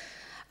 but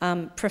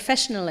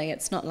professionally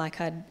it's not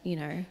like I'd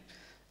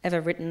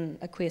ever written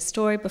a queer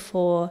story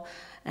before,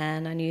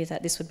 and I knew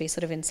that this would be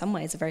sort of in some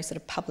ways a very sort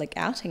of public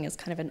outing as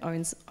kind of an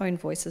own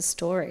voices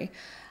story.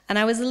 And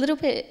I was a little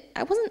bit,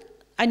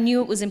 I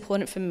knew it was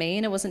important for me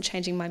and I wasn't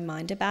changing my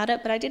mind about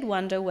it, but I did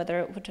wonder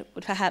whether it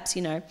would perhaps,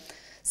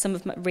 some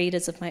of my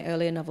readers of my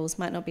earlier novels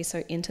might not be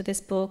so into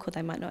this book, or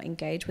they might not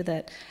engage with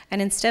it.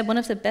 And instead, one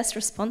of the best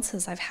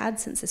responses I've had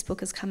since this book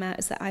has come out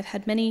is that I've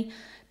had many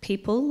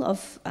people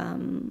of,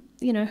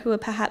 who are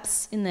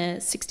perhaps in their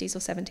 60s or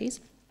 70s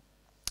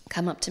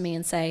come up to me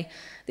and say,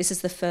 this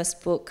is the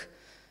first book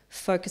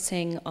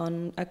focusing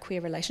on a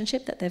queer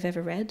relationship that they've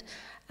ever read.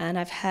 And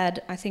I've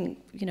had, I think,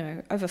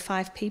 over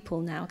 5 people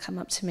now come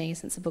up to me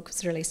since the book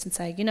was released and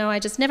say, I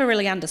just never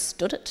really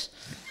understood it.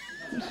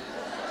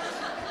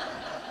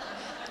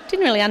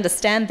 Didn't really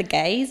understand the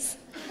gays.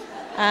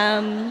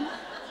 But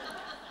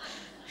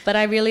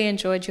I really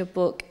enjoyed your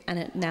book,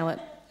 and now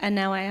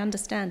I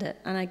understand it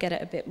and I get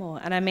it a bit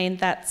more. And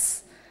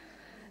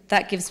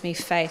that gives me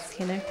faith,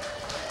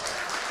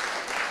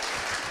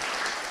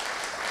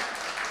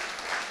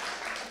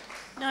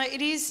 No,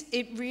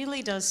 it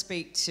really does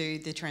speak to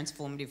the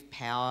transformative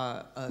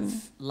power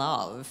of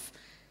love,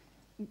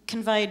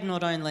 conveyed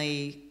not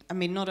only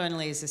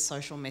as a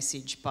social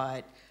message,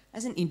 but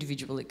as an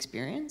individual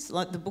experience.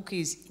 Like, the book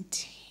is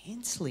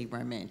intensely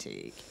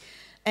romantic.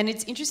 And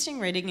it's interesting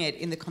reading it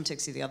in the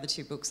context of the other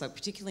 2 books, like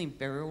particularly in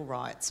Burial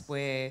Rites,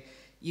 where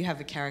you have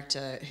a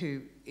character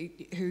who's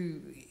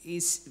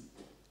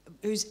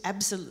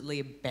absolutely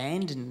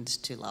abandoned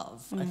to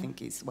love, I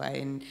think is the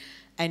way.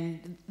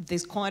 And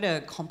there's quite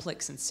a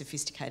complex and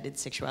sophisticated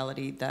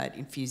sexuality that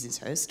infuses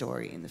her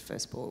story in the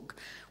first book,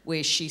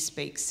 where she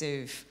speaks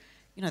of,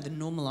 the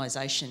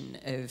normalisation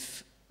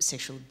of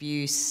sexual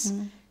abuse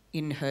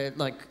in her,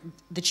 like,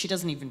 that she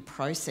doesn't even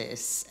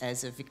process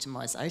as a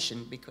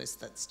victimisation because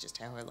that's just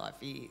how her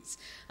life is.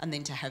 And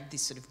then to have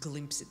this sort of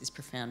glimpse at this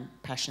profound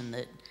passion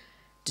that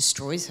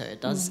destroys her,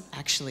 does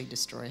actually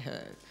destroy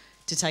her,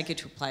 to take her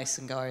to a place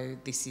and go,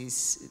 this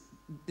is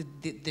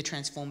the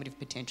transformative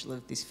potential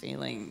of this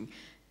feeling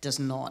does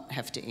not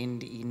have to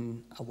end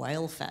in a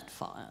whale fat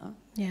fire.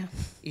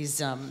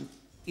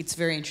 It's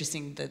very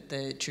interesting that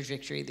the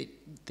trajectory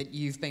that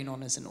you've been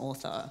on as an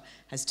author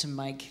has to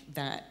make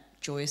that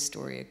joyous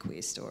story a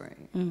queer story.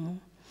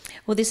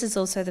 Well, this is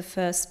also the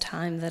first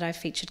time that I've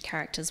featured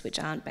characters which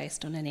aren't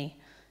based on any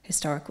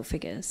historical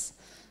figures.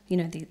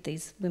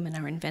 These women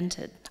are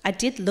invented. I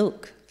did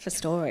look for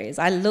stories.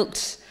 I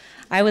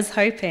was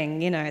hoping,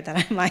 that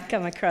I might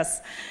come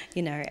across,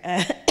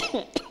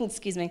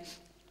 excuse me,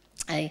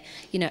 a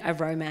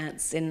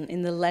romance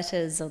in the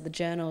letters or the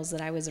journals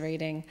that I was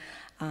reading,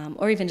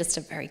 or even just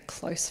a very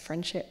close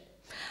friendship.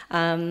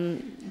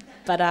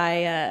 But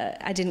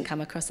I didn't come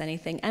across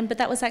anything. But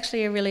that was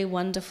actually a really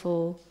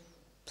wonderful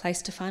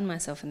place to find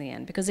myself in the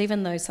end, because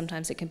even though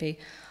sometimes it can be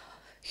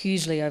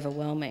hugely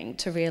overwhelming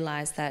to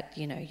realise that,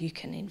 you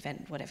can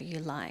invent whatever you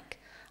like,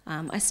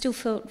 I still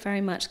felt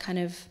very much kind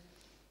of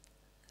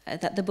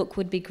that the book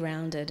would be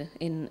grounded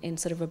in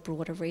sort of a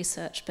broader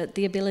research, but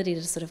the ability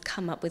to sort of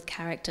come up with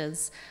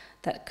characters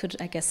that could,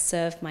 I guess,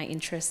 serve my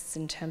interests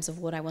in terms of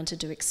what I wanted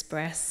to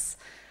express,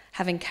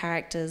 having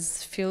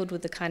characters filled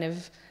with the kind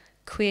of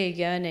queer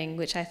yearning,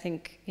 which I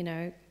think, you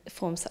know,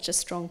 forms such a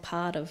strong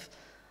part of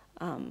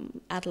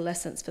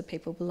adolescence for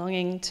people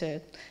belonging to,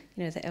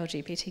 you know, the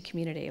LGBT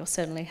community, or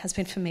certainly has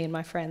been for me and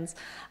my friends.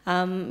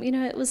 You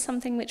know, it was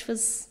something which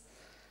was,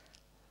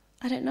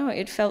 I don't know,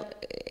 it felt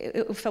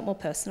more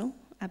personal,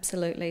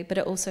 absolutely, but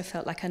it also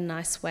felt like a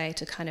nice way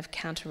to kind of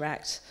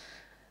counteract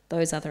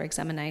those other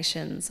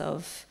examinations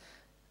of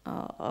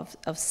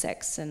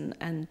sex and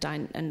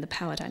the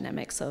power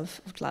dynamics of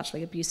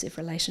largely abusive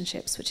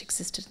relationships which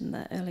existed in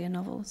the earlier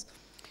novels.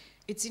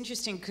 It's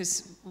interesting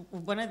because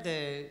one of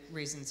the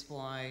reasons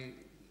why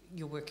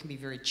your work can be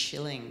very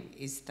chilling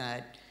is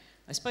that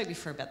I spoke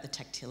before about the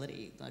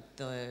tactility, like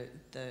the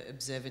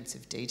observance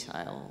of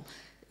detail,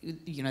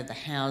 you know, the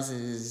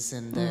houses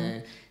and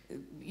the,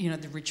 you know,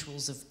 the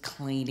rituals of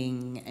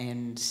cleaning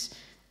and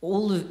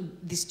all of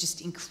this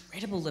just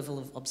incredible level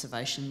of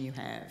observation you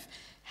have.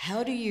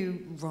 How do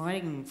you,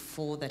 writing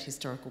for that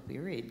historical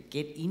period,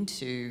 get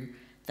into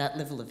that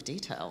level of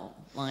detail?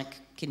 Like,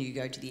 can you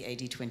go to the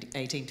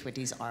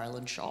 1820s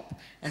Ireland shop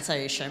and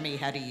say, show me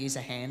how to use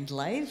a hand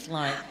lathe?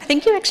 Like, I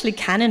think you actually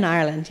can in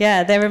Ireland.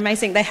 Yeah, they're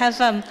amazing. They have...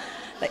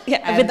 yeah,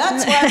 and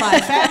that's why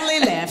my family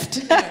left.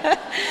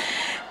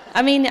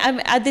 I mean,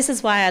 this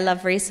is why I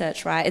love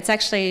research, right? It's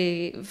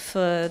actually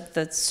for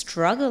the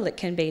struggle it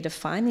can be to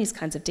find these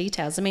kinds of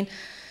details. I mean,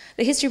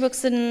 the history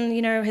books and,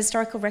 you know,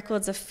 historical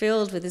records are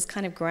filled with this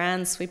kind of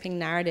grand sweeping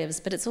narratives,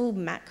 but it's all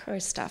macro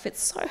stuff.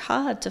 It's so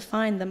hard to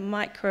find the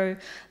micro,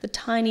 the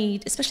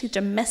tiny, especially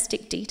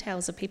domestic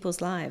details of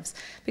people's lives,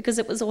 because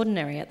it was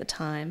ordinary at the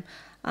time.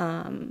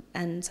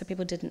 And so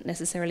people didn't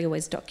necessarily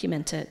always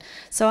document it.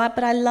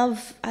 But I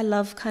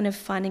love kind of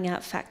finding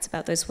out facts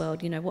about those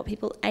world, you know, what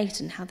people ate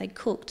and how they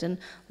cooked and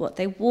what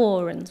they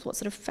wore and what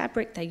sort of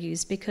fabric they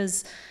used,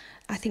 because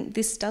I think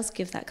this does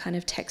give that kind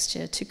of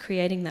texture to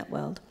creating that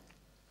world.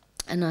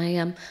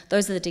 And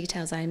those are the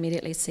details I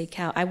immediately seek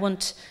out. I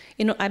want,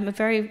 you know, I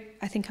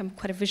think I'm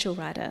quite a visual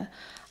writer.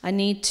 I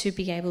need to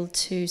be able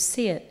to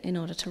see it in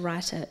order to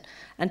write it.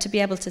 And to be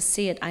able to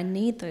see it, I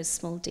need those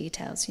small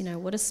details. You know,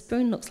 what a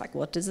spoon looks like.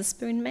 What is a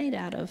spoon made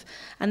out of?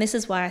 And this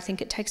is why I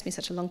think it takes me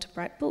such a long to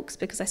write books,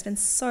 because I spend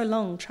so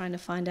long trying to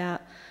find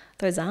out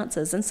those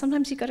answers. And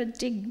sometimes you've got to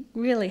dig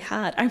really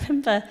hard. I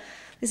remember,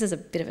 this is a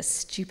bit of a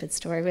stupid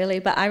story really,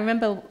 but I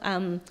remember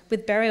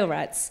with burial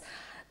rites,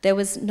 there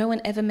was no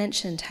one ever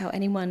mentioned how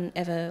anyone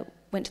ever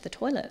went to the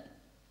toilet.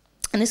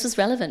 And this was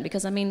relevant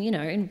because, I mean, you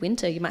know, in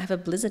winter you might have a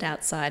blizzard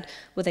outside.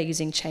 Were they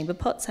using chamber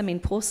pots? I mean,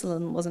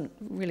 porcelain wasn't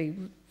really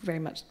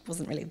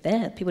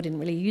there. People didn't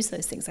really use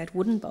those things. They had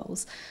wooden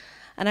bowls.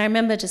 And I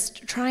remember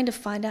just trying to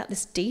find out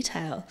this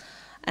detail.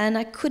 And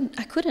I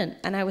couldn't.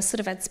 And I was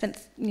I'd spent,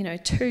 you know,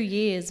 2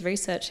 years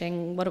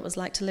researching what it was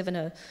like to live in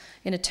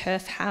a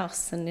turf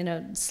house and, you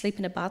know, sleep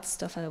in a bath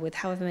stuffer with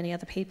however many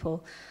other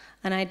people.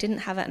 And I didn't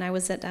have it, and I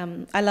was at,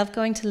 I love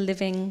going to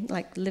living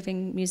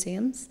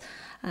museums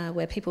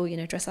where people, you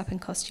know, dress up in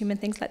costume and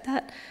things like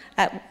that.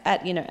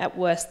 At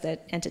worst, they're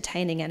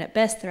entertaining, and at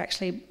best, they're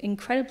actually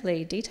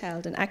incredibly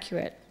detailed and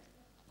accurate.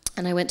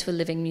 And I went to a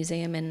living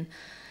museum in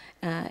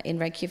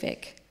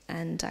Reykjavik,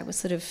 and I was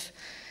sort of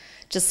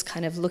just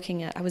kind of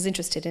looking at, I was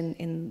interested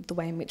in the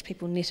way in which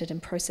people knitted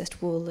and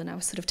processed wool, and I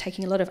was sort of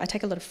I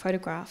take a lot of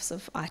photographs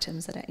of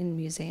items that are in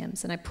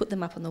museums, and I put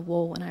them up on the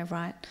wall when I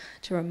write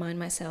to remind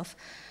myself.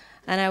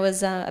 And I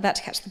was about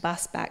to catch the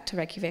bus back to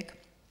Reykjavik,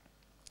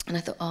 and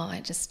I thought,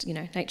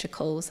 nature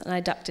calls, and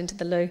I ducked into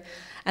the loo,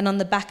 and on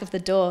the back of the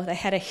door they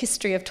had a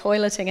history of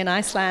toileting in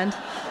Iceland.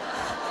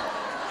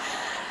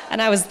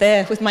 And I was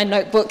there with my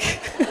notebook.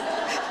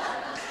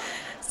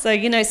 So,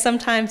 you know,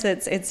 sometimes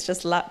it's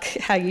just luck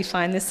how you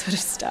find this sort of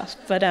stuff.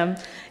 But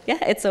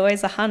it's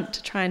always a hunt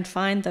to try and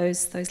find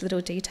those little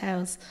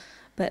details.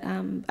 But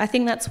I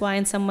think that's why,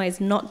 in some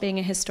ways, not being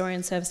a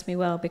historian serves me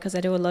well, because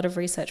I do a lot of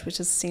research, which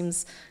just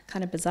seems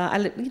kind of bizarre.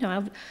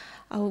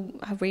 I'll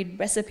read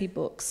recipe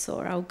books,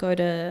 or I'll go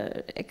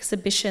to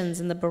exhibitions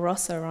in the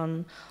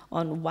Barossa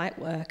on white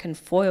work and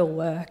foil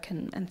work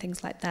and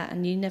things like that,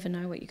 and you never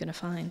know what you're going to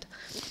find.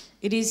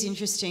 It is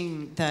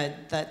interesting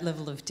that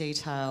level of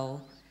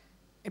detail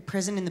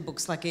present in the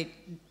books. Like it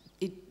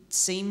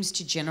seems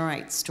to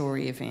generate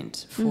story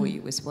event for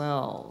you as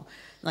well.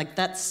 Like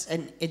it's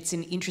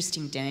an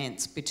interesting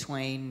dance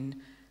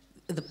between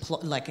the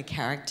plot, like a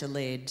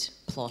character-led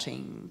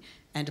plotting,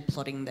 and a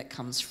plotting that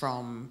comes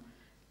from,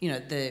 you know,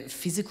 the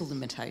physical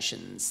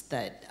limitations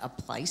that are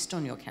placed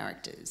on your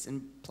characters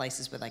and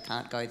places where they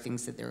can't go,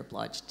 things that they're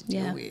obliged to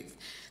deal with.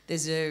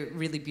 There's a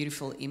really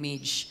beautiful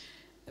image.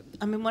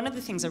 I mean, one of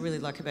the things I really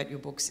like about your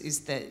books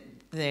is that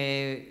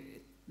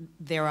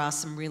there are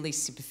some really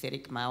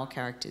sympathetic male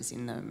characters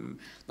in them,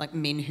 like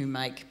men who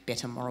make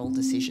better moral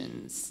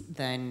decisions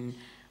than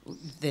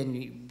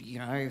then you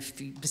know, if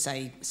you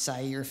say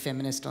you're a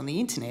feminist on the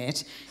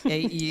internet,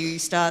 you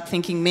start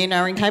thinking men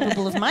are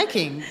incapable of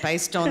making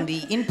based on the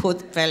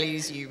input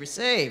values you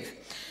receive.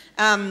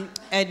 And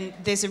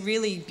there's a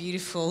really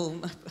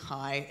beautiful...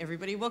 Hi,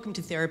 everybody. Welcome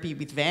to Therapy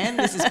with Van.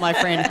 This is my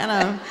friend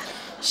Hannah.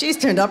 She's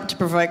turned up to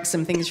provoke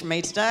some things from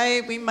me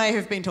today. We may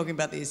have been talking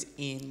about this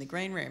in the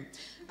green room.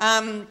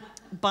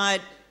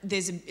 But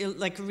there's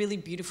a really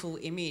beautiful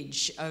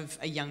image of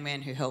a young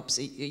man who helps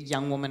a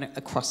young woman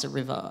across a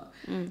river,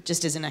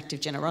 just as an act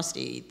of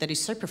generosity that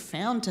is so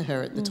profound to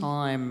her at the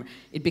time.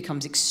 It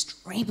becomes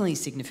extremely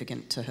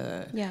significant to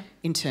her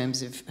in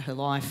terms of her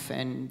life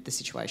and the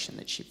situation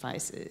that she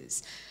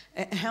faces.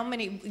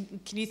 Can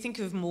you think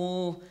of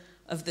more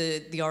of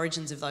the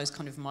origins of those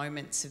kind of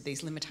moments, of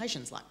these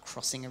limitations, like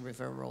crossing a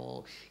river,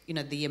 or, you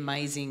know, the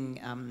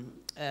amazing,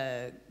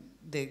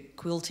 the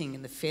quilting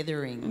and the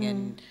feathering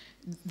and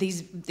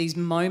these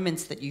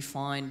moments that you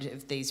find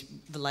of these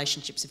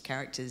relationships of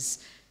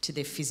characters to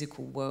their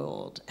physical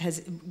world?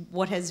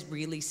 What has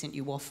really sent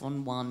you off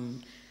on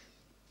one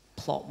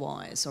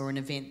plot-wise, or an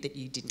event that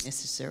you didn't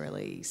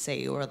necessarily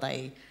see? Or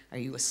are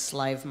you a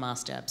slave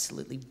master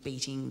absolutely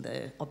beating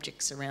the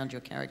objects around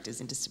your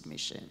characters into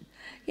submission?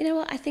 You know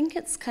what, I think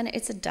it's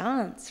a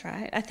dance,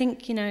 right? I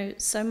think, you know,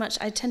 so much,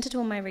 I tend to do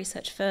all my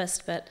research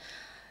first, but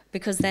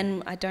because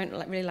then I don't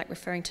really like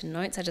referring to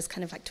notes. I just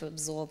kind of like to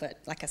absorb it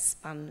like a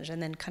sponge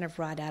and then kind of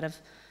write out of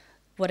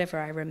whatever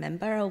I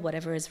remember or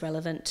whatever is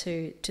relevant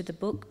to the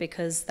book,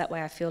 because that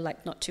way I feel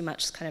like not too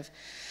much kind of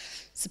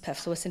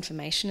superfluous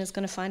information is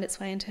going to find its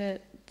way into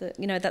the,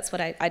 you know, that's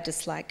what I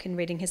dislike in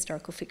reading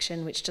historical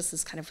fiction, which just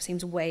is kind of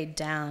seems weighed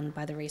down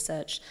by the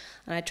research.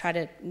 And I try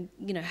to,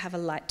 you know, have a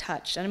light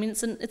touch. And I mean,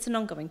 it's an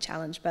ongoing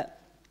challenge, but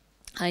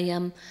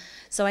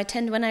so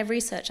when I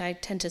research, I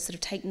tend to sort of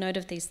take note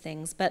of these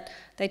things, but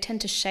they tend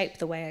to shape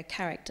the way a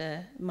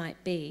character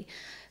might be.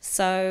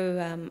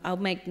 So I'll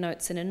make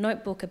notes in a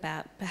notebook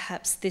about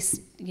perhaps this,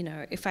 you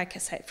know, if I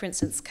say, for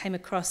instance, came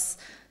across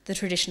the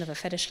tradition of a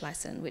fetish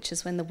license, which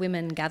is when the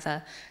women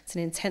gather. It's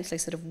an intensely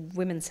sort of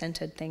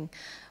women-centred thing,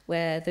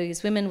 where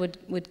these women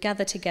would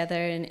gather together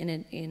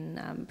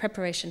in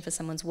preparation for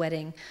someone's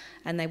wedding,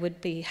 and they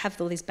would have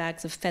all these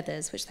bags of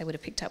feathers, which they would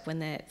have picked up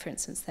when for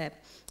instance, their,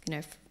 you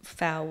know,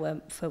 fowl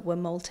were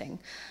molting.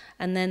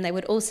 And then they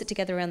would all sit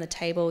together around the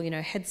table, you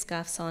know,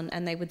 headscarves on,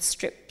 and they would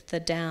strip the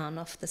down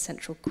off the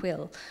central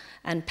quill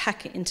and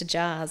pack it into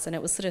jars. And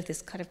it was sort of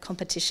this kind of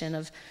competition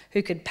of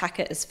who could pack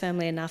it as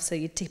firmly enough so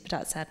you'd tip it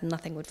outside and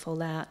nothing would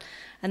fall out.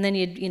 And then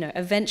you'd, you know,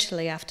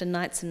 eventually, after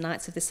nights and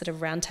nights of this sort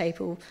of round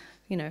table,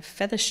 you know,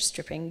 feather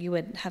stripping, you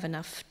would have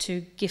enough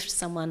to gift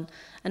someone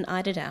an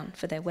eiderdown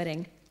for their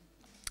wedding.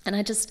 And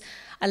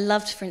I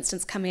loved, for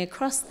instance, coming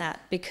across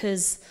that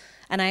because...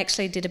 And I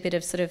actually did a bit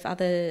of sort of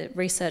other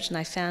research, and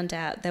I found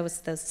out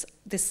this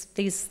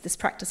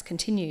practice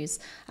continues,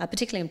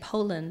 particularly in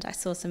Poland. I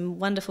saw some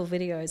wonderful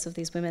videos of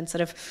these women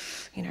sort of,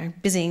 you know,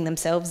 busying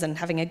themselves and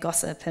having a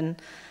gossip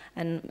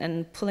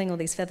and pulling all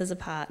these feathers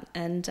apart.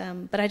 And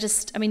but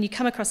I mean, you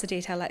come across a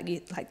detail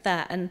like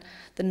that, and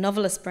the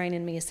novelist brain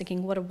in me is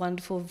thinking, what a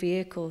wonderful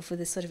vehicle for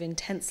this sort of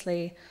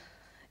intensely,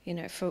 you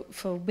know,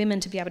 for women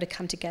to be able to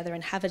come together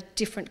and have a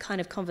different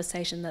kind of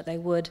conversation that they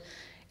would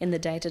in the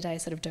day-to-day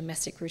sort of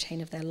domestic routine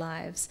of their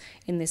lives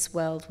in this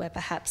world where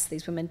perhaps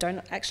these women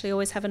don't actually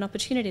always have an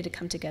opportunity to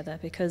come together,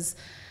 because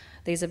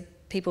these are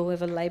people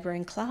with a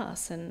labouring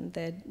class, and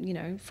they're, you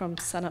know, from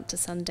sun up to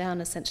sundown,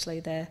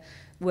 essentially they're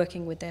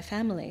working with their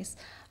families.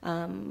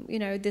 You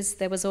know,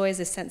 there was always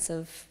a sense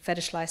of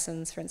fetish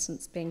license, for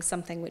instance, being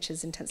something which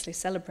is intensely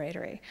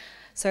celebratory.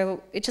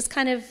 So it just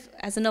kind of,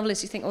 as a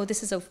novelist, you think, oh,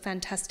 this is a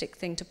fantastic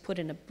thing to put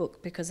in a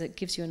book because it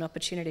gives you an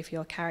opportunity for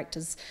your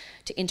characters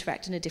to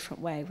interact in a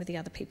different way with the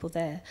other people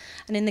there.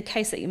 And in the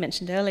case that you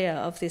mentioned earlier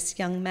of this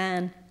young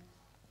man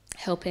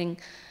helping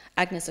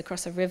Agnes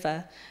across a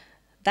river,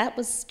 that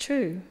was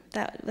true.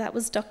 That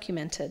was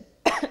documented.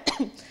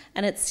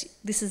 And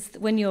this is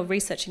when you're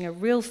researching a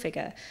real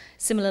figure.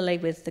 Similarly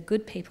with The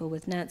Good People,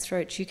 with Nance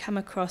Roach, you come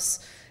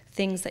across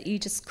things that you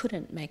just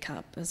couldn't make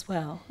up as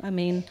well. I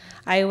mean,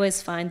 I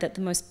always find that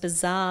the most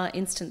bizarre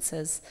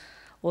instances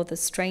or the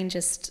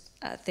strangest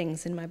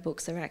things in my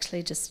books are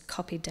actually just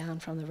copied down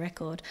from the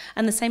record.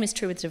 And the same is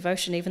true with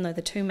Devotion, even though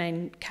the two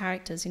main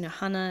characters, you know,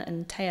 Hannah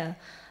and Thea,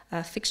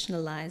 are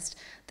fictionalised.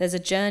 There's a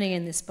journey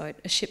in this boat,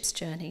 a ship's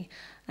journey,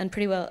 and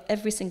pretty well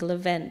every single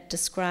event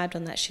described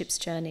on that ship's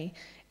journey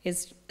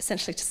is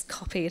essentially just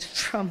copied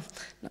from,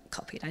 not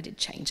copied, I did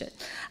change it,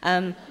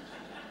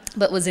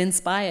 but was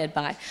inspired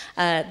by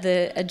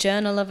a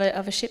journal of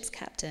a ship's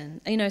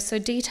captain. You know, so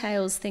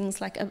details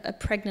things like a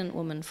pregnant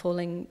woman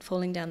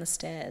falling down the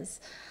stairs,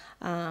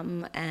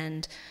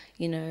 and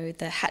you know,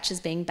 the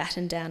hatches being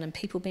battened down and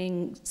people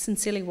being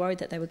sincerely worried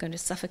that they were going to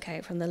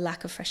suffocate from the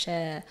lack of fresh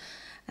air.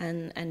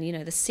 And you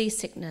know, the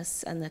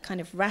seasickness and the kind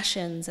of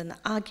rations and the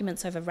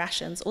arguments over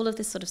rations, all of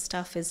this sort of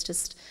stuff is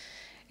just,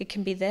 it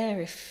can be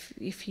there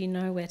if you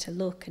know where to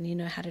look and you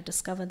know how to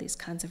discover these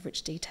kinds of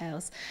rich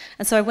details.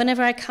 And so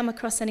whenever I come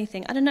across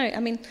anything, I don't know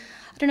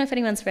if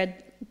anyone's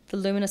read The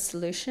Luminous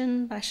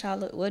Solution by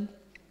Charlotte Wood,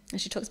 and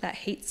she talks about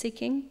heat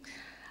seeking.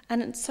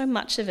 And so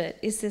much of it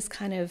is this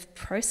kind of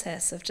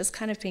process of just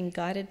kind of being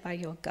guided by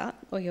your gut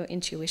or your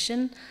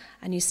intuition,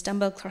 and you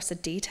stumble across a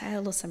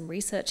detail or some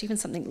research, even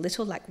something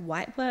little like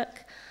white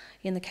work.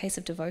 In the case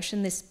of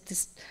devotion,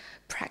 this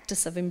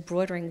practice of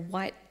embroidering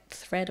white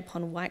thread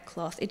upon white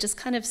cloth, it just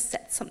kind of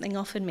sets something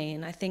off in me,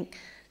 and I think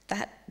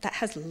that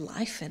has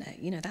life in it.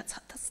 You know, that's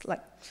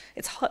like,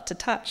 it's hot to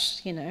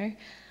touch, you know.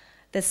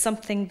 There's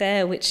something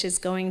there which is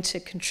going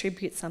to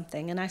contribute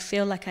something, and I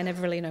feel like I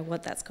never really know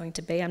what that's going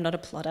to be. I'm not a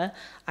plotter.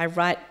 I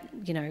write,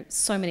 you know,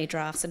 so many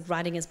drafts, and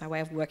writing is my way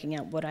of working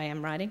out what I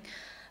am writing.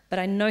 But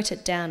I note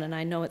it down, and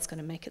I know it's going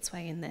to make its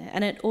way in there,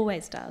 and it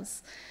always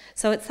does.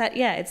 So it's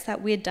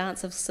that weird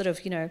dance of sort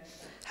of, you know,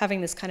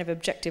 having this kind of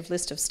objective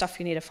list of stuff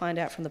you need to find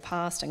out from the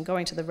past and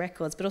going to the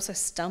records, but also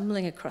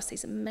stumbling across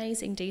these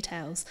amazing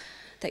details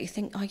that you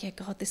think, oh yeah,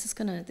 God, this is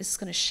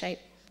gonna shape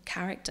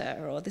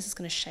character, or this is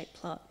going to shape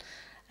plot.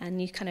 And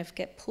you kind of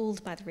get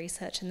pulled by the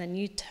research, and then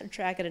you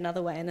drag it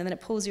another way, and then it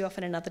pulls you off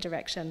in another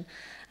direction.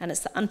 And it's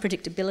the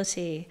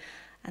unpredictability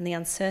and the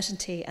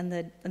uncertainty and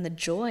the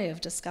joy of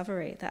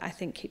discovery that I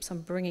think keeps on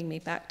bringing me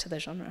back to the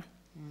genre.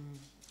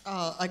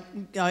 Oh,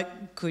 I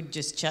could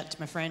just chat to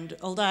my friend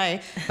all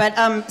day.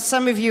 But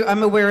some of you,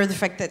 I'm aware of the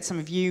fact that some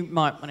of you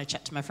might want to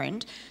chat to my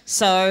friend.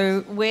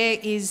 So where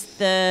is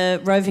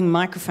the roving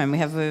microphone? We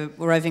have a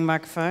roving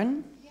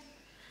microphone.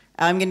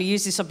 I'm going to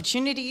use this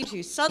opportunity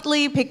to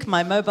subtly pick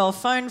my mobile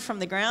phone from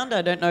the ground.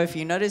 I don't know if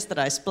you noticed that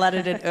I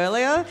splattered it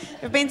earlier.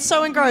 I've been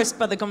so engrossed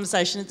by the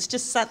conversation, it's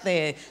just sat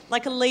there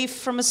like a leaf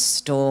from a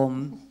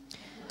storm.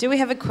 Do we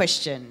have a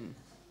question?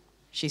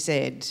 She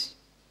said.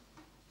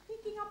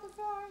 Picking up the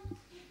phone.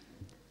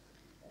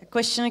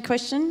 A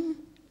question?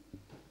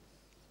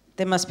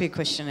 There must be a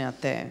question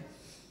out there.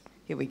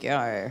 Here we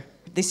go.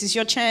 This is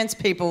your chance,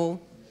 people.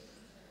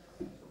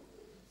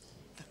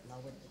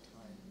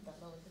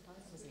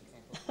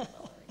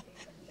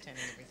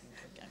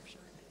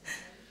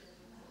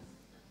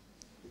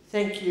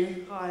 Thank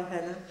you. Hi,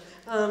 Hannah.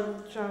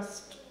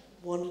 Just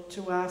wanted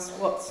to ask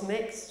what's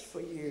next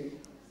for you?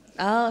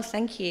 Oh,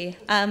 thank you.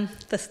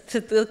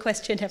 The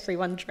question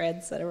everyone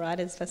dreads at a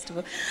writers'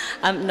 festival.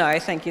 No,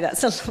 thank you.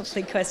 That's a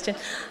lovely question.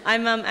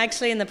 I'm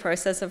actually in the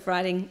process of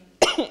writing,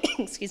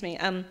 excuse me,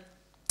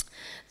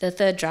 the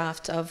third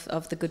draft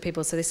of The Good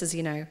People. So this is,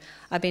 you know,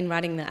 I've been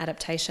writing the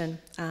adaptation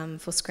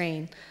for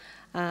screen.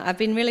 I've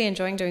been really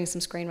enjoying doing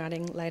some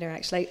screenwriting later,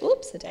 actually.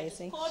 Oops, a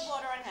daisy. Poured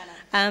water on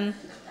Hannah.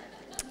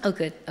 Oh,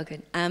 good.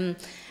 And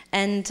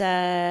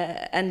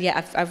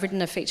yeah, I've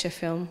written a feature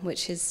film,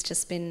 which has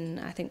just been,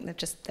 I think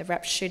they've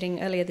wrapped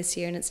shooting earlier this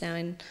year, and it's now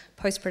in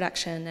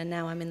post-production, and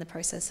now I'm in the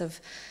process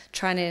of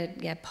trying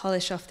to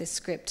polish off this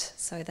script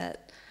so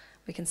that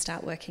we can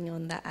start working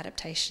on that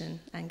adaptation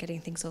and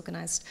getting things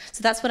organised.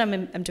 So that's what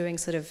I'm doing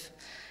sort of,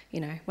 you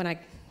know, when I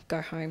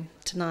go home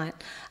tonight.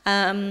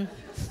 I'm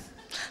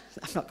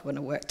not going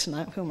to work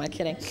tonight, who am I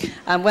kidding?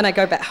 When I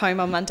go back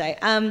home on Monday.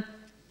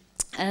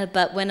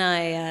 But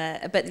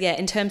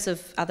in terms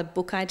of other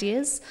book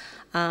ideas,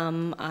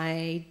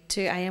 I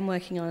am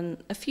working on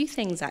a few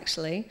things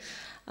actually.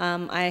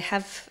 I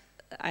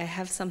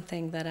have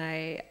something that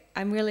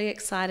I'm really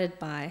excited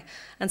by,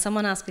 and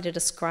someone asked me to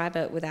describe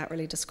it without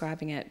really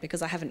describing it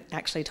because I haven't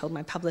actually told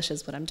my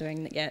publishers what I'm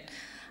doing yet.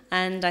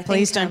 And I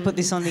Please don't put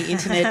this on the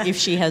internet if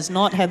she has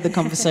not had the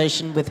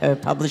conversation with her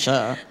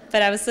publisher.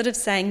 But I was sort of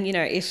saying, you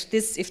know, if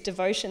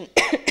devotion,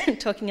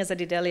 talking as I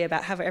did earlier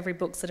about how every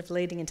book's sort of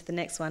leading into the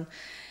next one,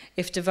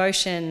 if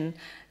devotion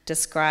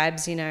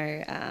describes, you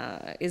know,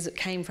 it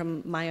came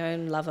from my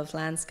own love of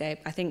landscape,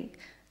 I think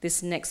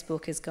this next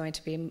book is going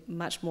to be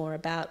much more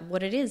about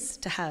what it is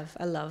to have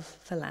a love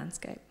for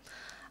landscape.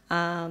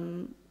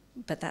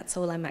 But that's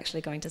all I'm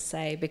actually going to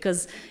say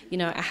because, you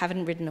know, I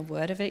haven't written a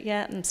word of it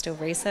yet. I'm still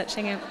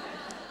researching it.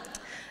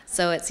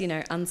 So it's, you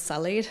know,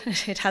 unsullied.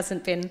 It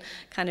hasn't been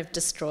kind of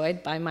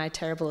destroyed by my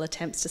terrible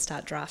attempts to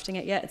start drafting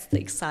it yet. It's the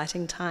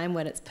exciting time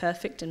when it's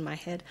perfect in my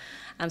head.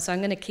 So I'm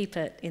going to keep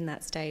it in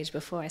that stage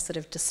before I sort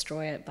of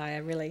destroy it by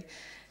a really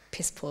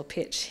piss-poor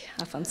pitch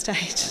up on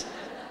stage.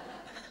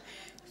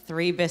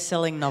 3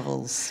 best-selling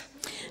novels.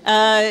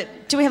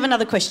 Do we have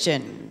another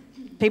question?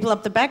 People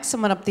up the back,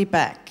 someone up the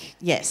back.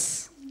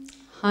 Yes.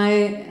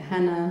 Hi,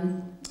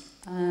 Hannah.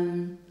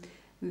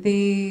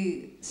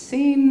 The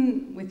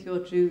scene with your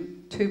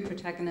two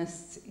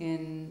protagonists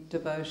in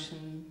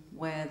Devotion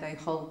where they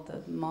hold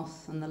the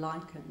moss and the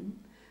lichen,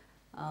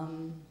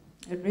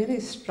 it really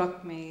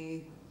struck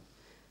me,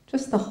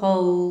 just the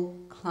whole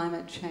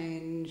climate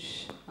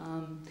change.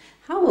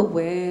 How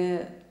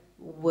aware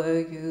were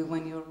you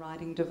when you were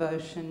writing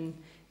Devotion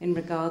in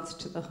regards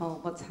to the whole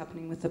what's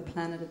happening with the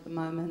planet at the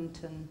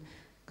moment? And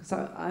because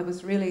I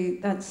was really,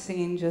 that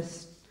scene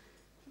just,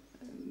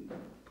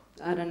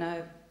 I don't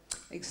know,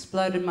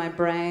 exploded my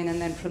brain, and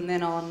then from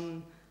then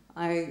on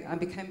I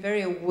became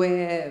very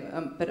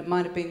aware, but it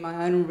might have been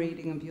my own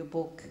reading of your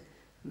book,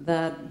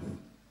 that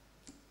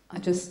I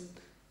just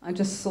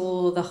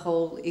saw the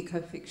whole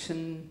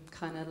eco-fiction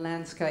kind of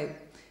landscape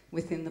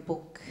within the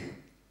book.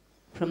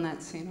 from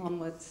that scene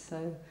onwards.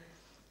 So,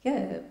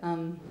 yeah,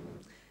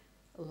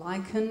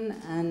 lichen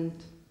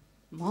and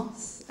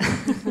moss.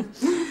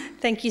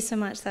 Thank you so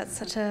much. That's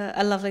such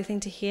a lovely thing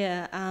to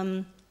hear.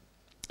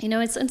 You know,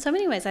 it's in so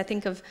many ways I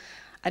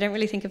don't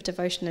really think of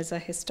Devotion as a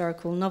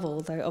historical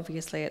novel, though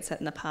obviously it's set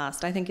in the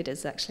past. I think it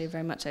is actually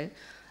very much a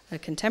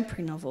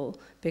contemporary novel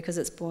because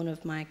it's born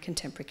of my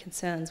contemporary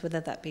concerns, whether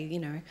that be, you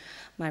know,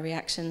 my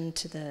reaction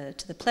to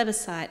the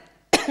plebiscite,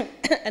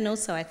 and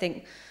also I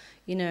think,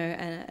 you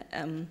know,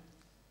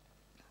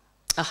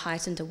 a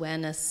heightened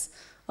awareness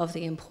of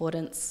the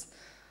importance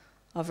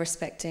of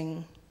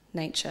respecting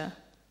nature,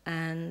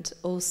 and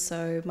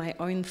also my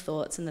own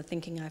thoughts and the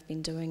thinking I've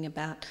been doing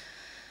about,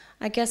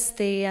 I guess,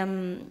 the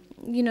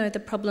you know, the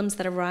problems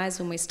that arise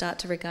when we start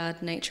to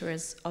regard nature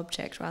as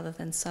object rather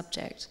than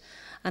subject.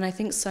 And I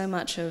think so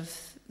much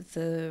of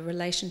the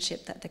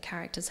relationship that the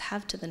characters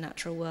have to the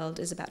natural world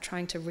is about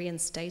trying to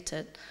reinstate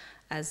it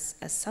as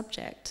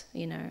subject,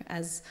 you know,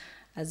 as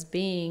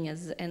being,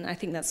 and I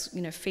think that's,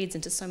 you know, feeds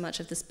into so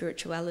much of the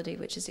spirituality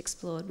which is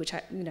explored, which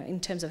I, you know, in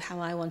terms of how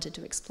I wanted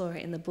to explore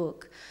it in the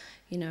book,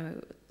 you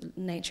know,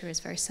 nature is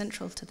very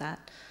central to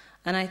that.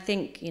 And I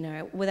think, you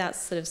know, without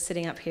sort of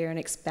sitting up here and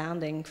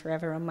expounding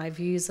forever on my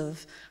views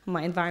of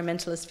my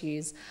environmentalist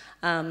views,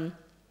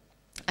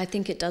 I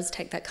think it does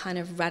take that kind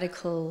of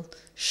radical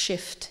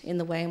shift in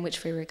the way in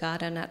which we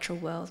regard our natural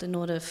world in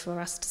order for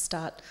us to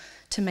start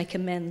to make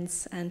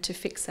amends and to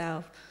fix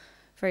our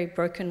very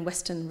broken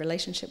Western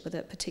relationship with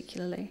it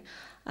particularly.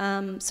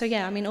 So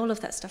yeah, I mean, all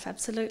of that stuff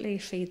absolutely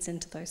feeds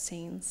into those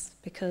scenes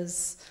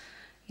because,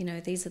 you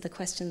know, these are the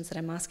questions that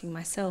I'm asking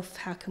myself.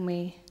 How can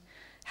we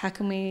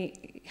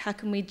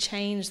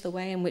change the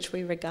way in which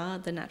we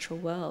regard the natural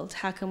world?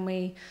 How can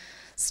we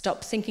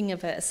stop thinking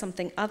of it as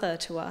something other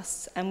to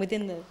us? And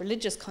within the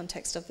religious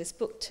context of this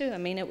book too, I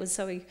mean, it was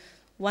so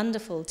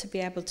wonderful to be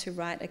able to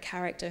write a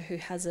character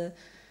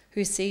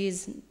who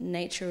sees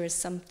nature as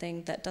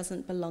something that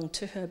doesn't belong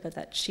to her, but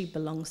that she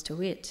belongs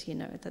to it, you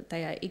know, that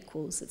they are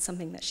equals. It's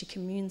something that she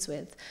communes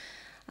with.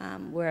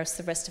 Whereas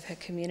the rest of her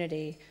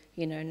community,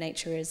 you know,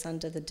 nature is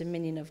under the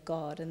dominion of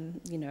God,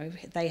 and, you know,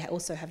 they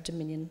also have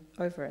dominion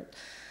over it.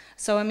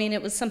 So, I mean,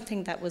 it was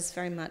something that was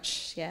very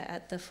much, yeah,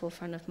 at the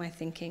forefront of my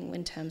thinking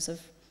in terms of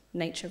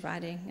nature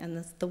writing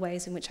and the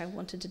ways in which I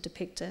wanted to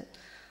depict it.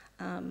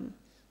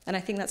 And I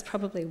think that's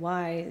probably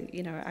why,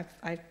 you know,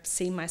 I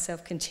see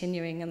myself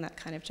continuing in that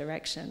kind of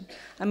direction.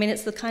 I mean,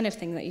 it's the kind of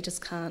thing that you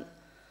just can't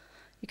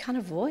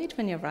avoid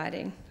when you're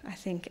writing, I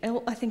think.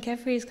 I think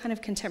every kind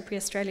of contemporary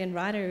Australian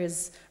writer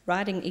is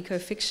writing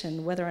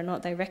eco-fiction, whether or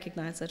not they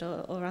recognise it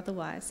or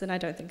otherwise, and I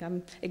don't think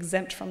I'm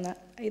exempt from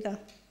that either.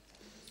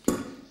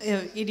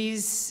 It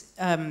is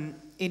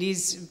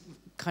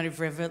kind of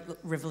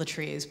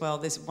revelatory as well.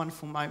 There's a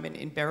wonderful moment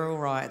in Burial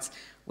Rites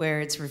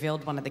where it's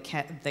revealed one of the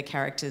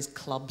characters'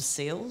 club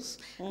seals.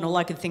 And all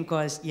I could think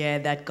was, yeah,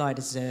 that guy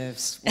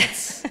deserves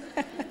what's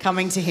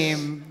coming to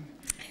him.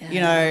 Yeah. You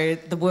know,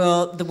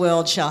 the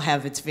world shall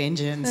have its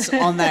vengeance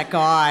on that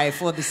guy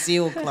for the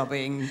seal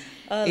clubbing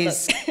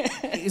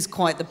is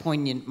quite the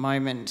poignant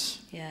moment.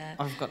 Yeah,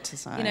 I've got to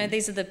say. You know,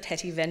 these are the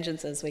petty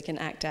vengeances we can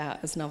act out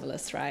as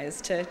novelists, right?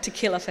 Is to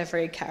kill off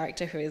every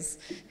character who is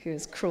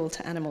cruel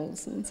to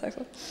animals and so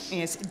forth.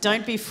 Yes,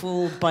 don't be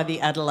fooled by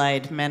the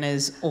Adelaide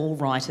manners. All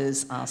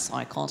writers are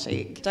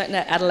psychotic. Don't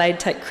let Adelaide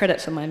take credit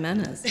for my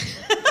manners.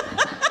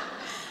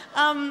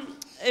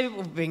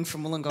 Being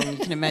from Wollongong, you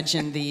can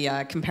imagine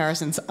the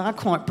comparisons are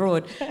quite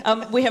broad.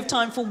 We have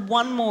time for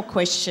one more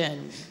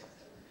question.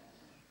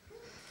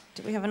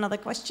 Do we have another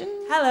question?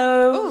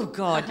 Hello. Oh,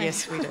 God,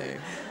 yes, we do.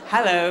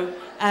 Hello.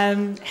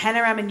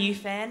 Hannah, I'm a new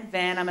fan.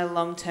 Van, I'm a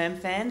long-term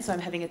fan, so I'm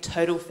having a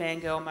total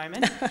fangirl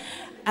moment.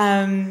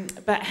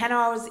 But Hannah,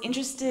 I was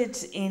interested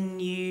in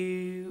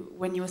you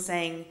when you were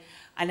saying,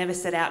 I never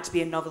set out to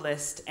be a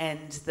novelist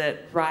and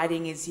that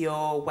writing is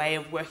your way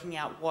of working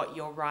out what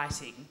you're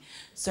writing.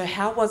 So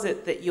how was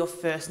it that your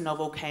first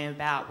novel came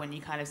about when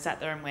you kind of sat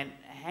there and went,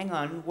 hang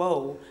on,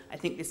 whoa, I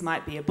think this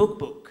might be a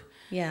book?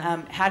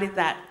 Yeah. How did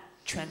that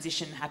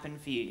transition happen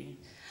for you?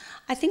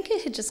 I think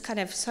it had just kind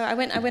of, so I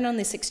went on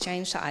this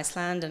exchange to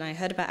Iceland and I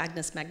heard about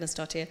Agnes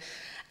Magnusdóttir,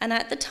 and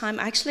at the time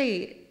I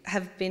actually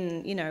have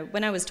been, you know,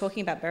 when I was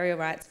talking about burial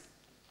rites,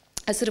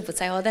 I sort of would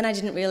say, oh, then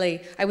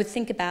I would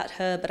think about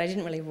her, but I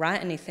didn't really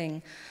write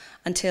anything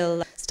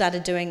until I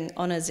started doing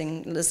honours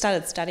and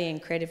started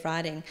studying creative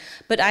writing.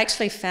 But I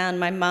actually found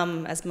my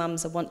mum, as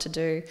mums are wont to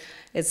do,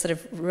 is sort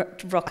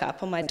of rock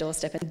up on my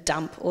doorstep and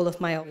dump all of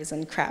my oldies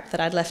and crap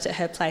that I'd left at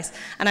her place.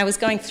 And I was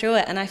going through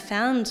it and I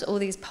found all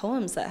these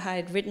poems that I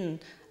had written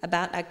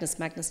about Agnes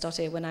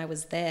Magnusdóttir when I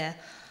was there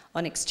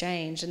on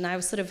exchange, and I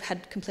was sort of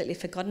had completely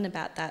forgotten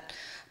about that.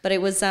 But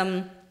it was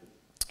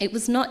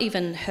not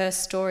even her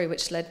story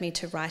which led me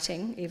to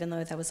writing, even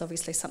though there was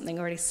obviously something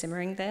already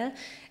simmering there.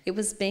 It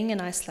was being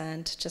in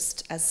Iceland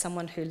just as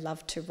someone who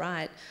loved to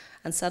write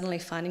and suddenly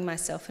finding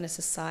myself in a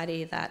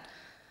society that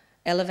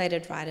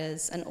elevated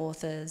writers and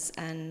authors,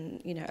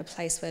 and a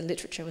place where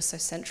literature was so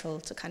central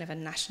to kind of a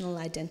national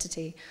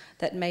identity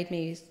that made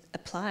me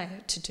apply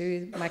to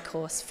do my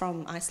course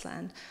from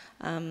Iceland.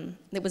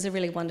 It was a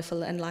really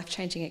wonderful and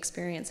life-changing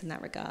experience in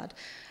that regard.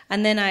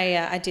 And then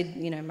I did,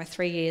 my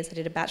 3 years, I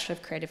did a Bachelor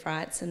of Creative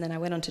Rights, and then I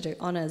went on to do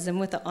honours. And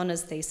with the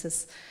honours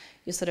thesis,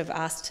 you're sort of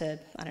asked to,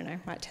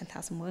 write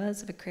 10,000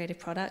 words of a creative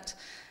product.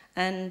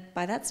 And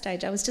by that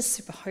stage, I was just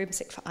super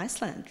homesick for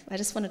Iceland. I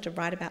just wanted to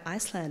write about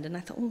Iceland. And I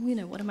thought,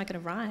 what am I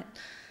going to write?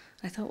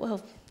 I thought,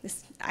 well,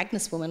 this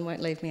Agnes woman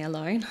won't leave me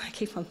alone. I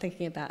keep on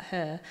thinking about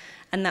her.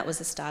 And that was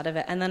the start of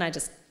it. And then I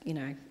just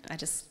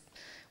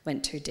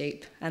went too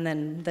deep. And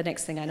then the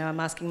next thing I know, I'm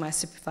asking my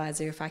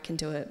supervisor if I can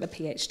do a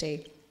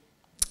PhD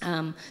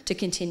to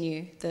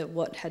continue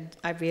what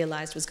I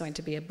realised was going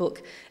to be a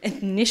book.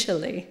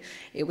 Initially,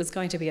 it was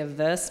going to be a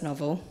verse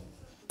novel.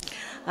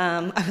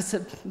 I was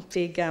a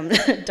big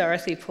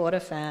Dorothy Porter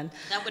fan.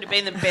 That would have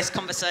been the best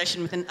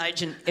conversation with an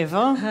agent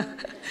ever.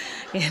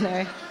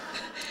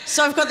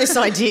 So I've got this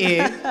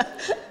idea.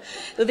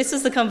 Well, this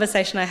was the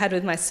conversation I had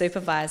with my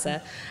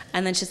supervisor,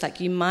 and then she's like,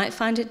 you might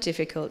find it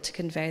difficult to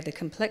convey the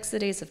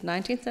complexities of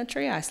 19th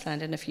century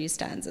Iceland in a few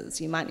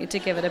stanzas. You might need to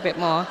give it a bit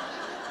more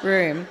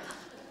room.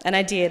 And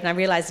I did, and I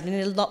realised I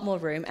needed a lot more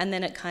room, and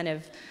then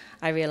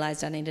I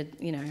realised I needed,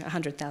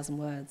 100,000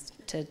 words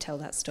to tell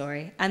that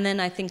story. And then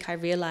I think I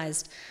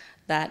realised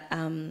that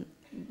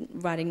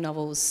writing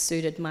novels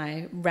suited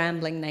my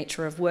rambling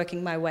nature of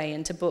working my way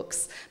into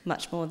books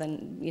much more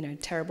than,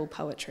 terrible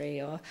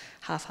poetry or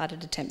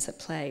half-hearted attempts at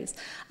plays.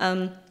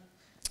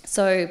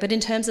 But in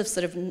terms of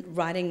sort of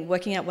writing,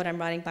 working out what I'm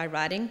writing by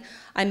writing,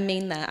 I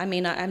mean that.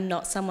 I'm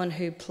not someone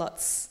who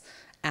plots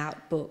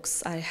out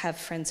books. I have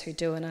friends who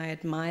do, and I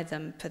admire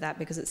them for that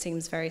because it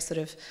seems very sort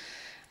of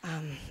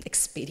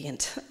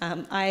expedient.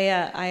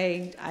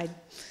 I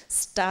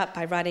start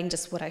by writing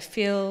just what I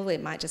feel.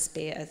 It might just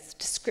be a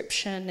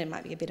description, it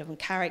might be a bit of a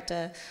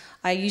character.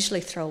 I usually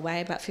throw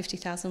away about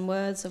 50,000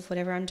 words of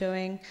whatever I'm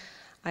doing.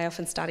 I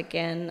often start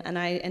again, and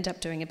I end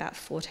up doing about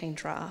 14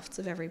 drafts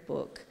of every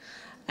book.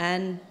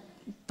 And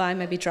by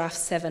maybe draft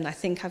 7, I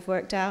think I've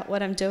worked out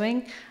what I'm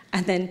doing,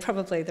 and then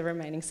probably the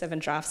remaining 7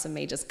 drafts are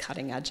me just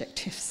cutting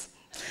adjectives.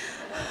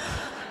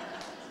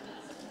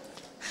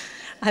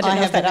 I don't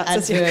know if that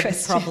answers your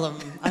question. Problem.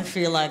 I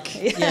feel like,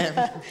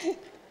 yeah.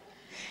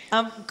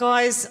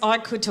 Guys, I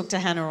could talk to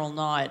Hannah all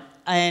night,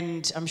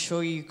 and I'm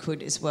sure you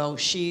could as well.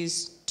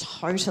 She's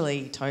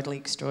totally, totally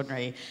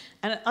extraordinary.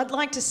 And I'd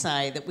like to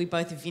say that we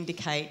both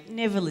vindicate,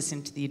 never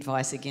listen to the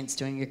advice against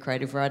doing a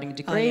creative writing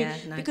degree,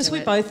 because we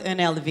both earn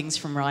our livings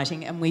from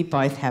writing, and we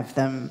both have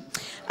them.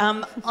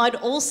 I'd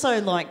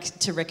also like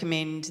to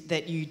recommend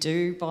that you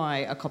do buy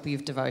a copy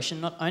of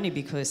Devotion, not only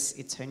because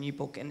it's her new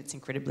book and it's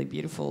incredibly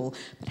beautiful,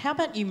 but how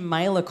about you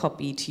mail a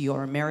copy to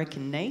your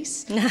American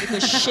niece,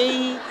 because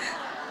she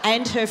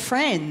and her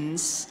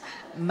friends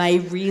may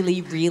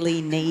really,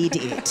 really need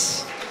it.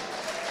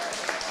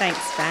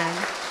 Thanks,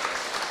 Van.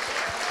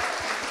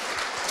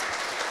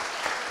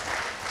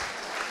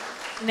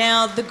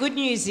 Now, the good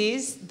news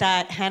is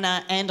that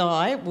Hannah and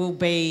I will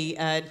be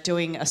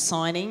doing a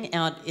signing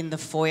out in the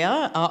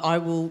foyer. I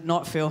will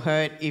not feel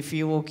hurt if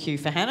you all queue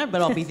for Hannah,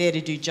 but I'll be there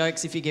to do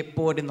jokes if you get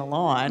bored in the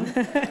line.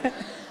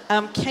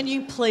 Can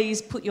you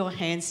please put your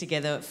hands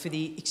together for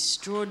the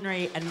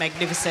extraordinary and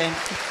magnificent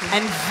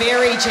and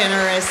very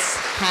generous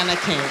Hannah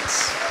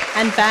Kent.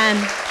 And Van,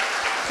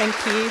 thank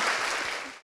you.